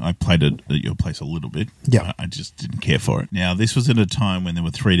remember I played it at your place a little bit. Yeah. I just didn't care for it. Now, this was at a time when there were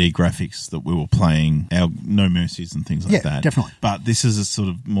 3D graphics that we were playing, our No Mercies and things like that. Yeah, definitely. But this is a sort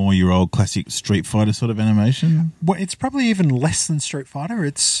of more your old classic Street Fighter sort of animation. Well, it's probably even less than Street Fighter.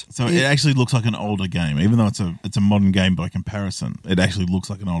 It actually looks like an older game, even though it's a modern game by comparison. It actually looks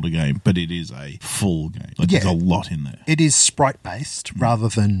like an older game, but it is a full game. There's a lot in there. It is sprite based rather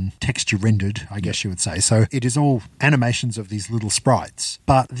than texture rendered, I guess you would say. So it is all animations of these little sprites.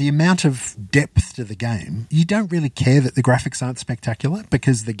 But the amount of depth to the game, you don't really care that the graphics aren't spectacular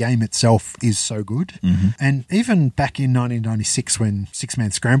because the game itself is so good. Mm-hmm. And even back in 1996 when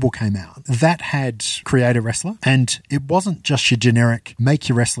 6-Man Scramble came out, that had Creator Wrestler, and it wasn't just your generic make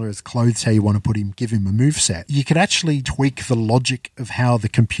your wrestler as clothes how you want to put him, give him a moveset. You could actually tweak the logic of how the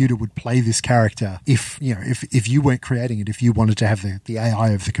computer would play this character if you weren't creating it, if you wanted to have the AI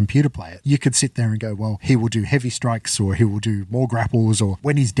of the computer play it. You could sit there and go, well, he will do heavy strikes, or he will do more grapples, or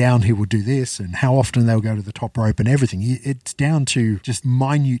when he's down he will do this, and how often they'll go to the top rope and everything. It's down to just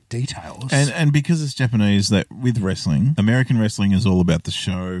minute details. And because it's Japanese, that with wrestling, American wrestling is all about the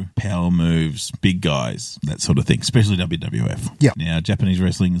show, power moves, big guys, that sort of thing, especially WWF. Yeah. Now, Japanese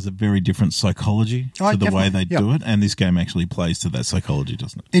wrestling is a very different psychology to the way they do it, and this game actually plays to that psychology,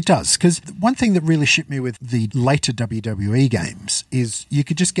 doesn't it? It does, because one thing that really shipped me with the later WWE games is you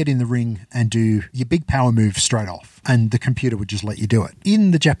could just get in the ring and do your big power move straight off, and the computer would just let you do it.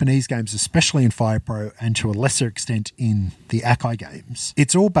 In the Japanese games, especially in Fire Pro, and to a lesser extent in the Akai games,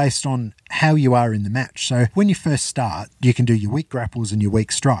 it's all based on how you are in the match. So when you first start, you can do your weak grapples and your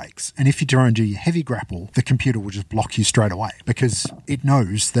weak strikes, and if you try and do your heavy grapple, the computer will just block you straight away because it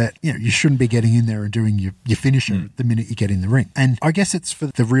knows that you shouldn't be getting in there and doing your finisher the minute you get in the ring. And I guess it's for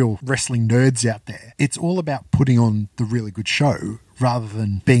the real wrestling nerds out there. It's all about putting on the really good show rather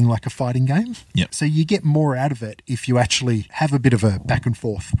than being like a fighting game. Yep. So you get more out of it if you actually have a bit of a back and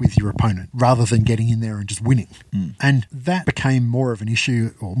forth with your opponent rather than getting in there and just winning. And that became more of an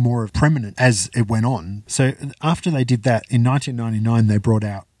issue, or more of prominent as it went on. So after they did that, in 1999, they brought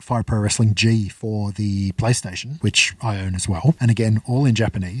out Fire Pro Wrestling G for the PlayStation, which I own as well. And again, all in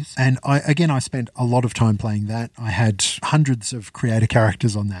Japanese. And I spent a lot of time playing that. I had hundreds of creator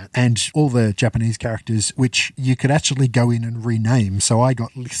characters on that, and all the Japanese characters, which you could actually go in and rename. So I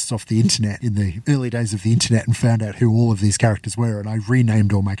got lists off the internet in the early days of the internet and found out who all of these characters were, and I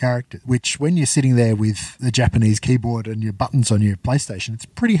renamed all my characters, which when you're sitting there with the Japanese keyboard and your buttons on your PlayStation, it's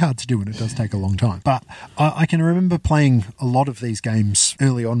pretty hard to do, and it does take a long time. But I can remember playing a lot of these games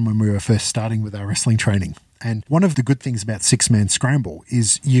early on when we were first starting with our wrestling training. And one of the good things about Six-Man Scramble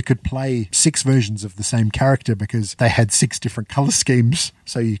is you could play 6 versions of the same character because they had 6 different colour schemes,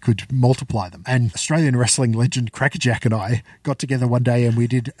 so you could multiply them. And Australian wrestling legend Crackerjack and I got together one day and we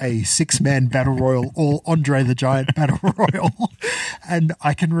did a 6-man battle royal, all Andre the Giant battle royal. And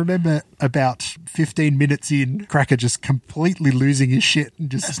I can remember about 15 minutes in, Cracker just completely losing his shit and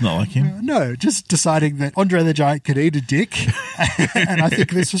just... That's not like him. No, just deciding that Andre the Giant could eat a dick. And I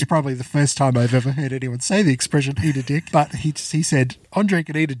think this was probably the first time I've ever heard anyone say the expression eat a dick. But he said, Andre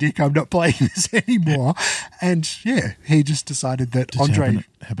can eat a dick, I'm not playing this anymore. And yeah, he just decided that Did Andre... you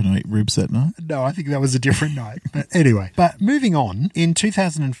happen to eat ribs that night? No, I think that was a different night. But anyway, moving on, in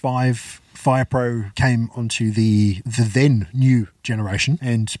 2005... Fire Pro came onto the then new generation,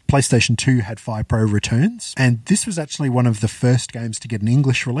 and PlayStation 2 had Fire Pro Returns, and this was actually one of the first games to get an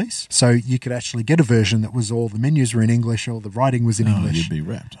English release, so you could actually get a version that was all the menus were in English, all the writing was in English. You'd be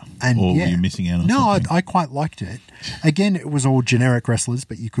wrapped. And or were you missing out on something? No, I quite liked it. Again, it was all generic wrestlers,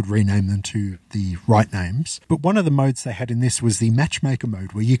 but you could rename them to the right names. But one of the modes they had in this was the matchmaker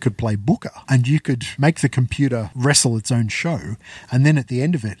mode, where you could play Booker, and you could make the computer wrestle its own show, and then at the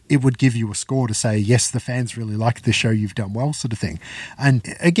end of it, it would give you a score to say, yes, the fans really liked the show, you've done well, sort of thing.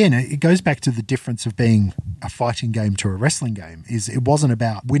 And again, it goes back to the difference of being a fighting game to a wrestling game, is it wasn't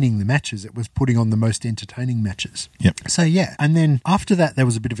about winning the matches, it was putting on the most entertaining matches. Yep. So yeah, and then after that, there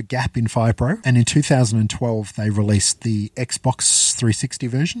was a bit of a gap in Fire Pro, and in 2012, they released the Xbox 360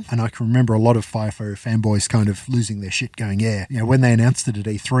 version, and I can remember a lot of Fire Pro fanboys kind of losing their shit going, when they announced it at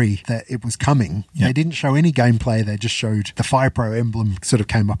E3 that it was coming, they didn't show any gameplay, they just showed the Fire Pro emblem sort of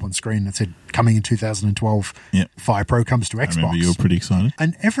came up on screen and said, coming in 2012, Fire Pro comes to Xbox. I remember you were pretty excited.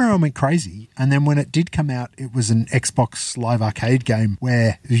 And everyone went crazy. And then when it did come out, it was an Xbox Live Arcade game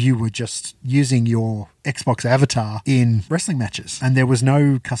where you were just using your Xbox avatar in wrestling matches. And there was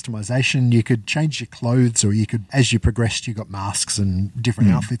no customization. You could change your clothes, or you could, as you progressed, you got masks and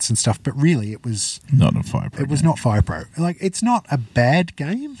different outfits and stuff. But really, it was not a Fire Pro. It was not Fire Pro. Like, it's not a bad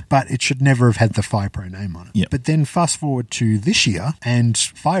game, but it should never have had the Fire Pro name on it. Yep. But then fast forward to this year, and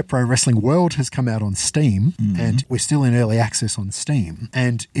Fire Pro Wrestling World has come out on Steam, and we're still in early access on Steam,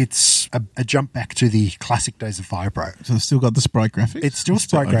 and it's a jump back to the classic days of Fire Pro. So it's still got the sprite graphics? It's still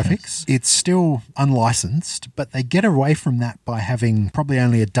sprite graphics. It's still unlicensed, but they get away from that by having probably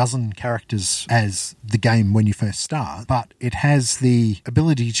only a dozen characters as the game when you first start, but it has the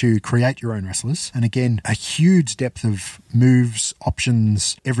ability to create your own wrestlers, and again, a huge depth of moves,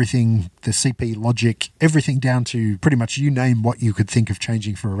 options, everything, the CP logic, everything down to pretty much you name what you could think of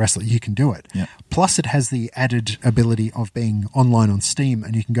changing for a wrestler, you can do it. Yep. Plus it has the added ability of being online on Steam,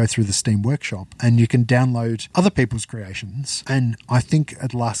 and you can go through the Steam Workshop and you can download other people's creations, and I think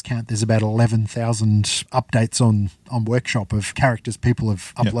at last count there's about 11,000 updates on Workshop of characters people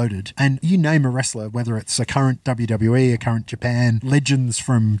have uploaded, and you name a wrestler, whether it's a current WWE, a current Japan, legends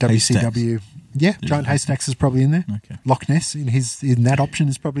from WCW. Haystacks. Yeah, Giant Haystacks is probably in there. Okay. Loch Ness in that option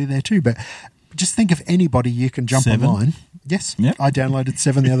is probably there too. But just think of anybody you can jump 7? online. Yes, yep. I downloaded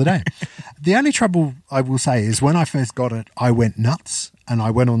 7 the other day. The only trouble I will say is when I first got it, I went nuts. And I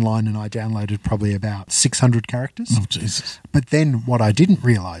went online and I downloaded probably about 600 characters. Oh, Jesus. But then what I didn't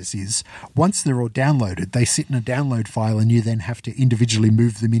realise is once they're all downloaded, they sit in a download file, and you then have to individually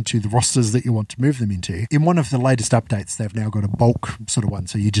move them into the rosters that you want to move them into. In one of the latest updates, they've now got a bulk sort of one,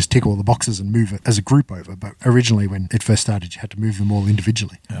 so you just tick all the boxes and move it as a group over. But originally when it first started, you had to move them all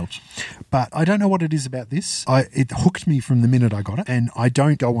individually. Ouch. But I don't know what it is about this. It hooked me from the minute I got it, and I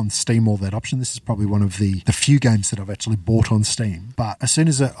don't go on Steam all that option. This is probably one of the few games that I've actually bought on Steam. But as soon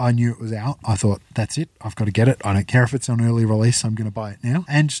as I knew it was out, I thought, that's it. I've got to get it. I don't care if it's on early release. I'm going to buy it now.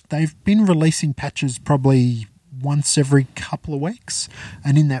 And they've been releasing patches probably once every couple of weeks.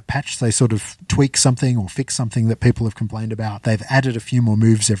 And in that patch, they sort of tweak something or fix something that people have complained about. They've added a few more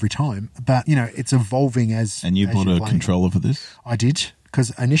moves every time. But, it's evolving as And you bought a controller for this? I did.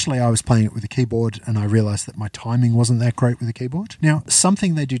 Because initially I was playing it with a keyboard and I realised that my timing wasn't that great with a keyboard. Now,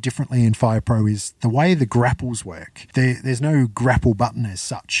 something they do differently in Fire Pro is the way the grapples work. There's no grapple button as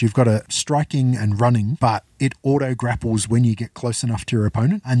such. You've got a striking and running, but it auto grapples when you get close enough to your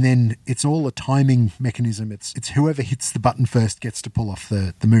opponent. And then it's all a timing mechanism. It's whoever hits the button first gets to pull off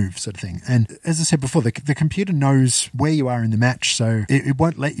the move sort of thing. And as I said before, the computer knows where you are in the match, so it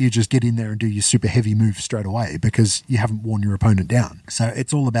won't let you just get in there and do your super heavy move straight away because you haven't worn your opponent down. So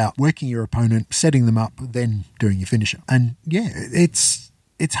it's all about working your opponent, setting them up, then doing your finisher. And yeah, it's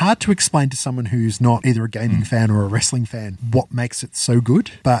it's hard to explain to someone who's not either a gaming fan or a wrestling fan what makes it so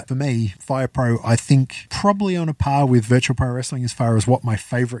good. But for me, Fire Pro, I think probably on a par with Virtual Pro Wrestling as far as what my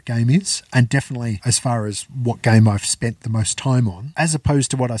favourite game is, and definitely as far as what game I've spent the most time on, as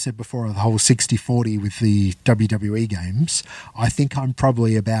opposed to what I said before, the whole 60-40 with the WWE games. I think I'm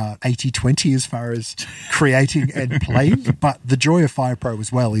probably about 80-20 as far as creating and playing. But the joy of Fire Pro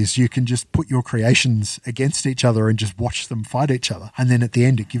as well is you can just put your creations against each other and just watch them fight each other. And then at the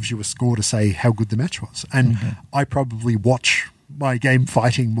end, it gives you a score to say how good the match was. And I probably watch my game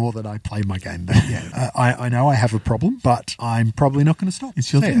fighting more than I play my game. But yeah, I know I have a problem, but I'm probably not going to stop.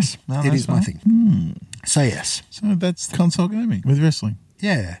 It's your thing. Yes, No, it is my fine. thing. So yes. So that's console gaming with wrestling.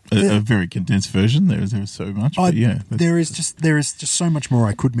 Yeah. A very condensed version. There is so much, but yeah. There is just so much more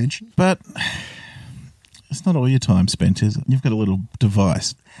I could mention. But it's not all your time spent, is it? You've got a little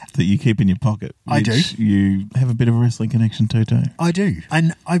device that you keep in your pocket. I do. You have a bit of a wrestling connection to, too. I do.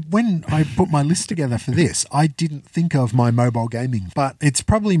 And when I put my list together for this, I didn't think of my mobile gaming, but it's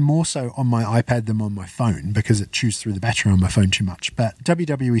probably more so on my iPad than on my phone because it chews through the battery on my phone too much. But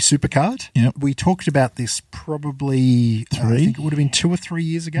WWE Supercard, we talked about this probably, I think it would have been 2 or 3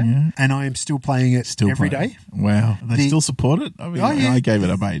 years ago, and I am still playing it every day. Wow. They still support it? I mean, I gave it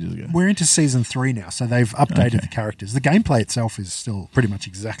up ages ago. We're into season 3 now, so they've updated the characters. The gameplay itself is still pretty much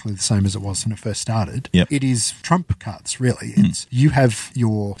exactly the same as it was when it first started. Yep. It is trump cards, really. It's you have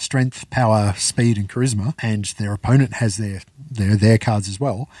your strength, power, speed, and charisma, and their opponent has their cards as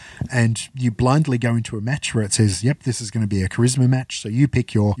well. And you blindly go into a match where it says, yep, this is going to be a charisma match. So you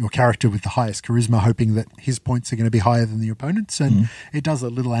pick your character with the highest charisma, hoping that his points are going to be higher than the opponent's. And it does a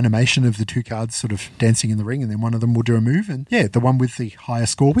little animation of the 2 cards sort of dancing in the ring, and then one of them will do a move. And the one with the higher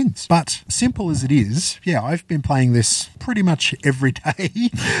score wins. But simple as it is, I've been playing this pretty much every day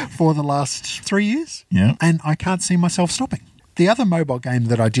for the last 3 years. Yeah. And I can't see myself stopping. The other mobile game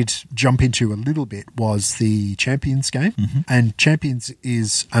that I did jump into a little bit was the Champions game. And Champions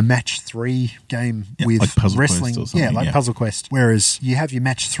is a match 3 game with like Puzzle wrestling. Quest or something, like Puzzle Quest. Whereas you have your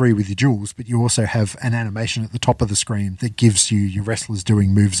match 3 with your duels, but you also have an animation at the top of the screen that gives you your wrestlers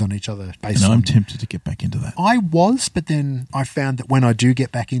doing moves on each other. And I'm tempted to get back into that. I was, but then I found that when I do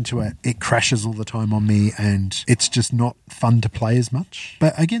get back into it, it crashes all the time on me and it's just not fun to play as much.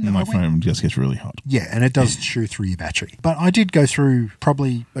 But again, my phone just gets really hot. Yeah, and it does chew through your battery. But I did go through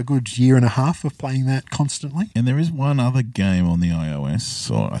probably a good year and a half of playing that constantly. And there is one other game on the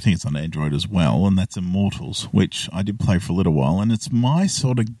iOS, or I think it's on Android as well, and that's Immortals, which I did play for a little while, and it's my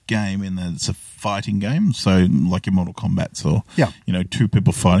sort of game in that it's a fighting game, so like your Mortal Kombat's or, 2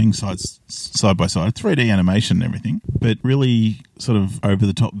 people fighting side by side, 3D animation and everything, but really sort of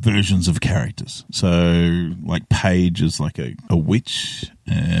over-the-top versions of characters. So like Paige is like a witch,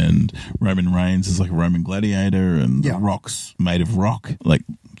 and Roman Reigns is like a Roman gladiator, and The Rock's made of rock, like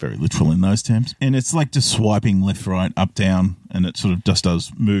very literal in those terms. And it's like just swiping left, right, up, down, and it sort of just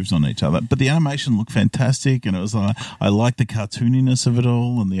does moves on each other. But the animation looked fantastic, and it was like, I like the cartooniness of it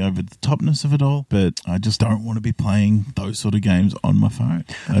all and the over-the-topness of it all, but I just don't want to be playing those sort of games on my phone.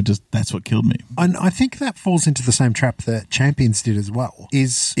 That's what killed me. And I think that falls into the same trap that Champions did as well,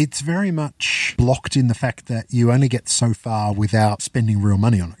 is it's very much blocked in the fact that you only get so far without spending real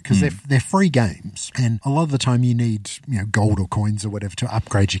money on it, because they're free games, and a lot of the time you need gold or coins or whatever to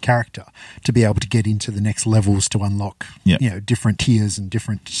upgrade your character to be able to get into the next levels to unlock different tiers and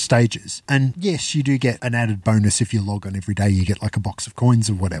different stages. And yes, you do get an added bonus if you log on every day. You get like a box of coins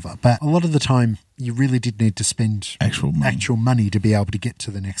or whatever, but a lot of the time you really did need to spend actual money to be able to get to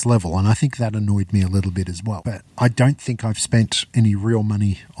the next level, and I think that annoyed me a little bit as well. But I don't think I've spent any real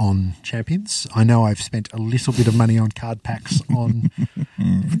money on Champions. I know I've spent a little bit of money on card packs on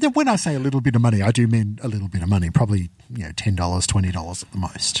when I say a little bit of money, I do mean a little bit of money, probably $10, $20 at the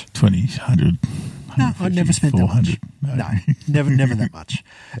most. 20, 100. No, I never spent that much. No, never that much.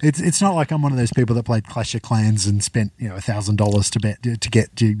 It's not like I'm one of those people that played Clash of Clans and spent $1,000 to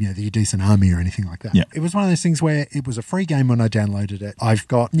get the decent army or anything like that. Yeah. It was one of those things where it was a free game when I downloaded it. I've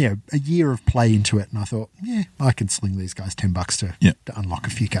got a year of play into it, and I thought, I can sling these guys $10 to unlock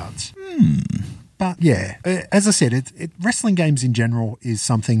a few cards. But as I said, wrestling games in general is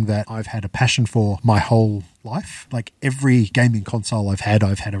something that I've had a passion for my whole life. Like every gaming console I've had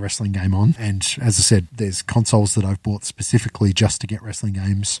a wrestling game on. And as I said, there's consoles that I've bought specifically just to get wrestling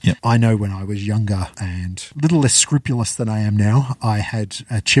games. Yep. I know when I was younger and a little less scrupulous than I am now, I had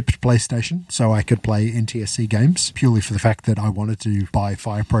a chipped PlayStation so I could play NTSC games purely for the fact that I wanted to buy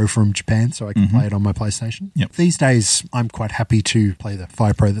Fire Pro from Japan so I could play it on my PlayStation. Yep. These days, I'm quite happy to play the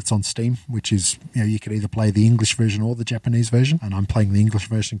Fire Pro that's on Steam, which is, you could either play the English version or the Japanese version, and I'm playing the English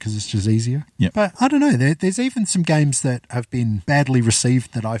version because it's just easier. Yep. But I don't know, there's there's even some games that have been badly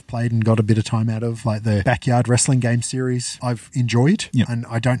received that I've played and got a bit of time out of, like the Backyard Wrestling game series I've enjoyed. Yep. And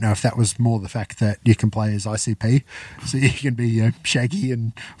I don't know if that was more the fact that you can play as ICP, so you can be Shaggy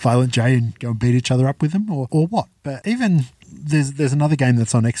and Violent J and go and beat each other up with them, or what. But even there's another game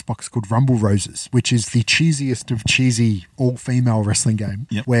that's on Xbox called Rumble Roses, which is the cheesiest of cheesy all-female wrestling game,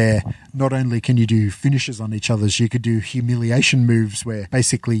 where not only can you do finishes on each other's, you could do humiliation moves where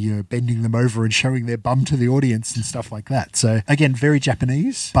basically you're bending them over and showing their bum to the audience and stuff like that. So again, very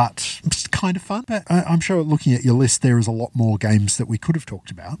Japanese, but it's kind of fun. But I'm sure looking at your list, there is a lot more games that we could have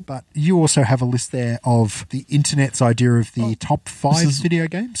talked about. But you also have a list there of the internet's idea of the top 5 video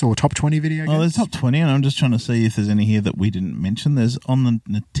games or top 20 video games. Oh, there's top 20, and I'm just trying to see if there's any here that we didn't mention. There's on the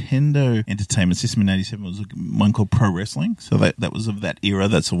Nintendo Entertainment System in 87 was one called Pro Wrestling. So that was of that era.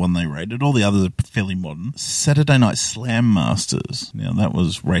 That's the one they rated. All the others are fairly modern. Saturday Night Slam Masters. Now, that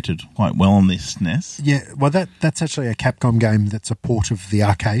was rated quite well on this SNES. Yeah, well, that's actually a Capcom game that's a port of the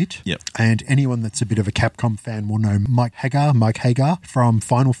arcade. Yep. And anyone that's a bit of a Capcom fan will know Mike Hagar from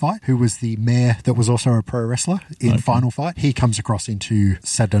Final Fight, who was the mayor that was also a pro wrestler in Final Fight. He comes across into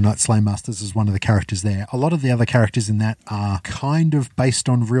Saturday Night Slam Masters as one of the characters there. A lot of the other characters in that are kind of based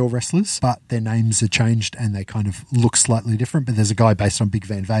on real wrestlers, but their names are changed and they kind of look slightly different. But there's a guy based on Big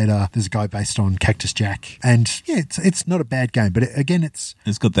Van Vader. There's a guy based on Cactus Jack. And yeah, it's not a bad game, but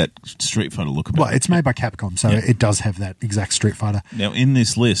it's got that Street Fighter look about it. Well, it's made by Capcom, so it does have that exact Street Fighter. Now, in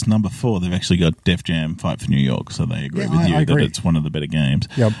this list, number 4, they've actually got Def Jam Fight for New York, so they agree with you that it's one of the better games.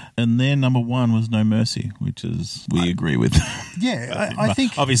 Yep. And their number 1 was No Mercy, which is we agree with. Yeah, I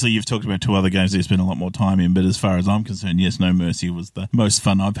think... Obviously, you've talked about 2 other games that you spent a lot more time in, but as far as I'm concerned, yes, No Mercy was the most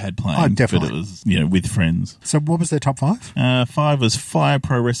fun I've had playing. Oh, definitely. But it was, with friends. So what was their top 5? 5 was Fire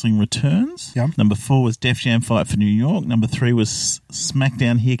Pro Wrestling Returns. Yep. Number 4 was Def Jam Fight for New York. Number 3 was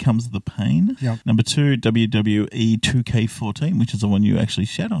SmackDown Here Comes the Pain. Yep. Number 2, WWE 2K14, which is the one you actually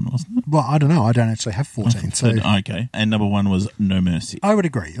shat on, wasn't it? Well, I don't know. I don't actually have 14. So okay. And number 1 was No Mercy. I would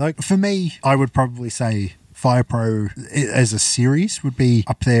agree. Like, for me, I would probably say Fire Pro as a series would be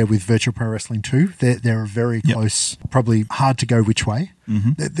up there with Virtual Pro Wrestling 2. They're very close, probably hard to go which way.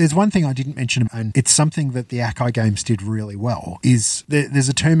 Mm-hmm. There's one thing I didn't mention, and it's something that the Akai games did really well, is there's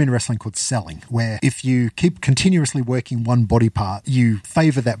a term in wrestling called selling, where if you keep continuously working one body part, you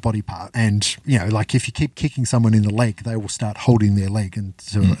favour that body part. And, like if you keep kicking someone in the leg, they will start holding their leg and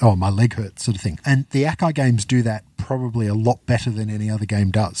sort of, oh, my leg hurts sort of thing. And the Akai games do that probably a lot better than any other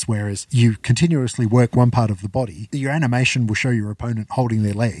game does, whereas you continuously work one part of the body, your animation will show your opponent holding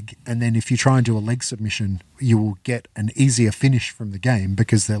their leg, and then if you try and do a leg submission, you will get an easier finish from the game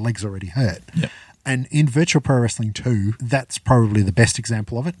because their leg's already hurt. Yep. And in Virtual Pro Wrestling 2, that's probably the best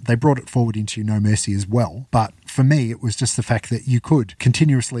example of it. They brought it forward into No Mercy as well. But for me, it was just the fact that you could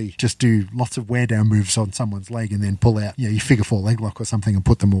continuously just do lots of wear-down moves on someone's leg and then pull out, your figure 4 leg lock or something and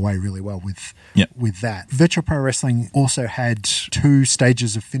put them away really well with that. Virtual Pro Wrestling also had 2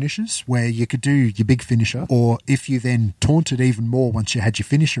 stages of finishes where you could do your big finisher, or if you then taunted even more once you had your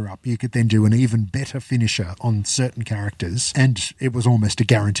finisher up, you could then do an even better finisher on certain characters. And it was almost a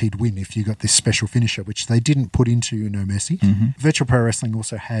guaranteed win if you got this special finisher, which they didn't put into No Mercy. Mm-hmm. Virtual Pro Wrestling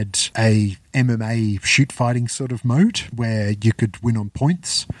also had a MMA shoot fighting sort of mode where you could win on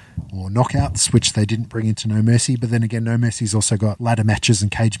points or knockouts, which they didn't bring into No Mercy. But then again, No Mercy's also got ladder matches and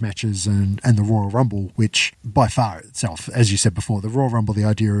cage matches and the Royal Rumble, which by far itself, as you said before, the Royal Rumble, the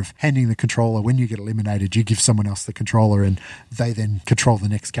idea of handing the controller, when you get eliminated, you give someone else the controller and they then control the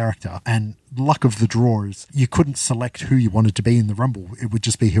next character. And luck of the draw is you couldn't select who you wanted to be in the Rumble. It would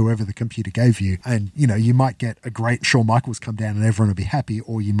just be whoever the computer gave you. And, you might get a great Shawn Michaels come down and everyone will be happy,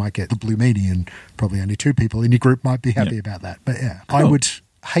 or you might get the Blue Meanie and probably only 2 people in your group might be happy about that. But yeah, cool. I would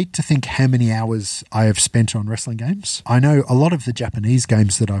hate to think how many hours I have spent on wrestling games. I know a lot of the Japanese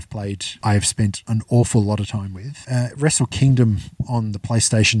games that I've played, I have spent an awful lot of time with. Wrestle Kingdom on the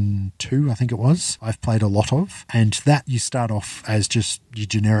PlayStation 2, I think it was, I've played a lot of. And that you start off as just your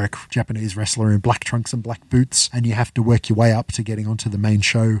generic Japanese wrestler in black trunks and black boots, and you have to work your way up to getting onto the main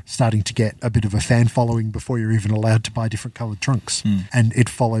show, starting to get a bit of a fan following before you're even allowed to buy different coloured trunks. And it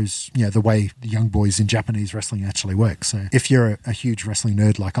follows, the way the young boys in Japanese wrestling actually work. So if you're a huge wrestling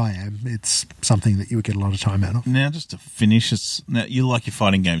nerd like I am, it's something that you would get a lot of time out of. Now, just to finish, now you like your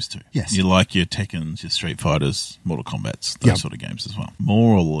fighting games too. Yes. You like your Tekkens, your Street Fighters, Mortal Kombats, those sort of games as well.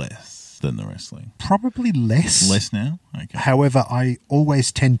 More or less. than the wrestling. Probably less. Less now? Okay. However, I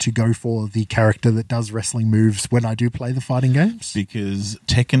always tend to go for the character that does wrestling moves when I do play the fighting games. Because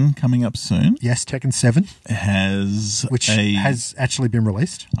Tekken coming up soon. Yes, Tekken 7. Which has actually been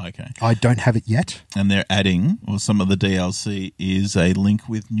released. Okay. I don't have it yet. And they're adding, or some of the DLC is a link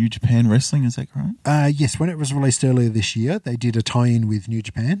with New Japan Wrestling, is that correct? Yes, when it was released earlier this year, they did a tie-in with New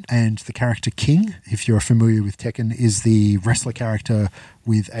Japan, and the character King, if you're familiar with Tekken, is the wrestler character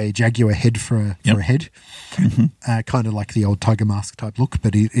with a jaguar head for a head. Kind of like the old tiger mask type look,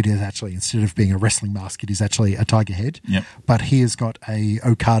 but it is actually, instead of being a wrestling mask, it is actually a tiger head. Yep. But he has got a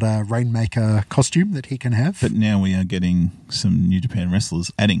Okada Rainmaker costume that he can have. But now we are getting some New Japan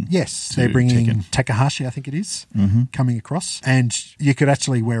wrestlers adding. Yes, they're bringing Tekken. Takahashi, I think it is, coming across. And you could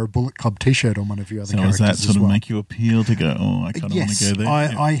actually wear a Bullet Club t-shirt on one of your other characters. So does that sort of well. make you appeal to go, I kind of want to go there?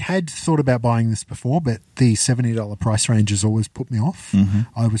 I had thought about buying this before, but the $70 price range has always put me off.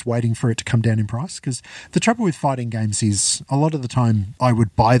 I was waiting for it to come down in price, because the trouble with fighting games is a lot of the time I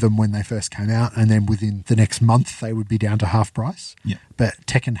would buy them when they first came out, and then within the next month they would be down to half price. Yeah. But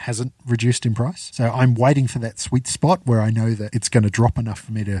Tekken hasn't reduced in price. So I'm waiting for that sweet spot where I know that it's going to drop enough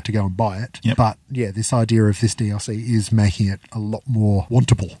for me to go and buy it. Yep. But yeah, this idea of this DLC is making it a lot more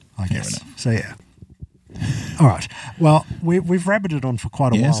wantable, I guess. enough. So yeah. All right. Well, we've rabbited on for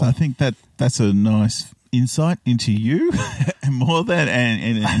quite a while. Yes, I think that's a nice insight into you and more than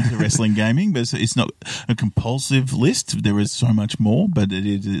and into wrestling gaming, but it's not a compulsive list. There is so much more, but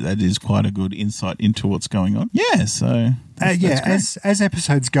that is quite a good insight into what's going on. Yeah, so as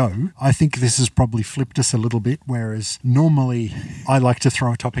episodes go, I think this has probably flipped us a little bit, whereas normally I like to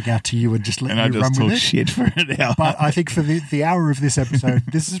throw a topic out to you and just let you run with it. Shit for an hour. But I think for the hour of this episode,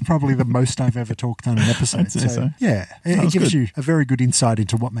 this is probably the most I've ever talked on an episode. I'd say so. Yeah, it gives you a very good insight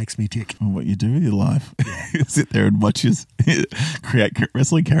into what makes me tick. Well, what you do with your life. Yeah. Sit there and watch us create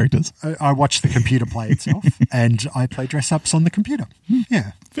wrestling characters. I watch the computer play itself, and I play dress-ups on the computer.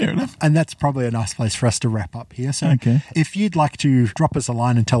 Yeah. Fair enough. And that's probably a nice place for us to wrap up here. So okay. If you'd like to drop us a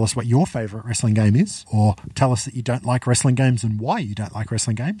line and tell us what your favourite wrestling game is, or tell us that you don't like wrestling games and why you don't like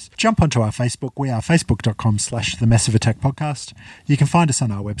wrestling games, jump onto our Facebook. We are facebook.com/The Massive Attack Podcast. You can find us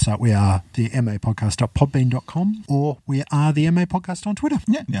on our website. We are the mapodcast.podbean.com, or we are the MA Podcast on Twitter.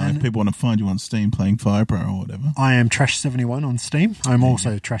 Yeah. Now, if people want to find you on Steam playing Fire Pro or whatever. I am Trash71 on Steam. I'm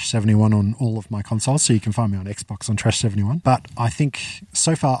also Trash71 on all of my consoles, so you can find me on Xbox on Trash71. But I think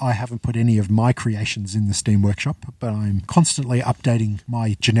so far I haven't put any of my creations in the Steam Workshop, but I'm constantly updating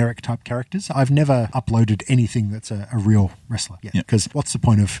my generic type characters. I've never uploaded anything that's a real wrestler yet, because what's the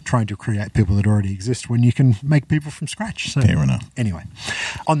point of trying to create people that already exist when you can make people from scratch? So, fair enough. Anyway,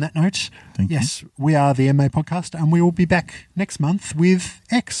 on that note, Thank you. We are the MA Podcast, and we will be back next month with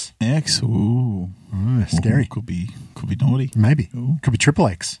X. X, ooh. Oh, scary. Ooh, could be naughty. Maybe. Ooh. Could be Triple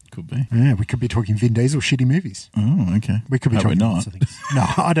X. Could be. Yeah, we could be talking Vin Diesel shitty movies. Oh, okay. We could be Hope talking we're not. lots of things. No,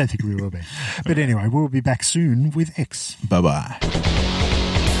 I don't think we will be. But anyway, we'll be back soon with X. Bye-bye.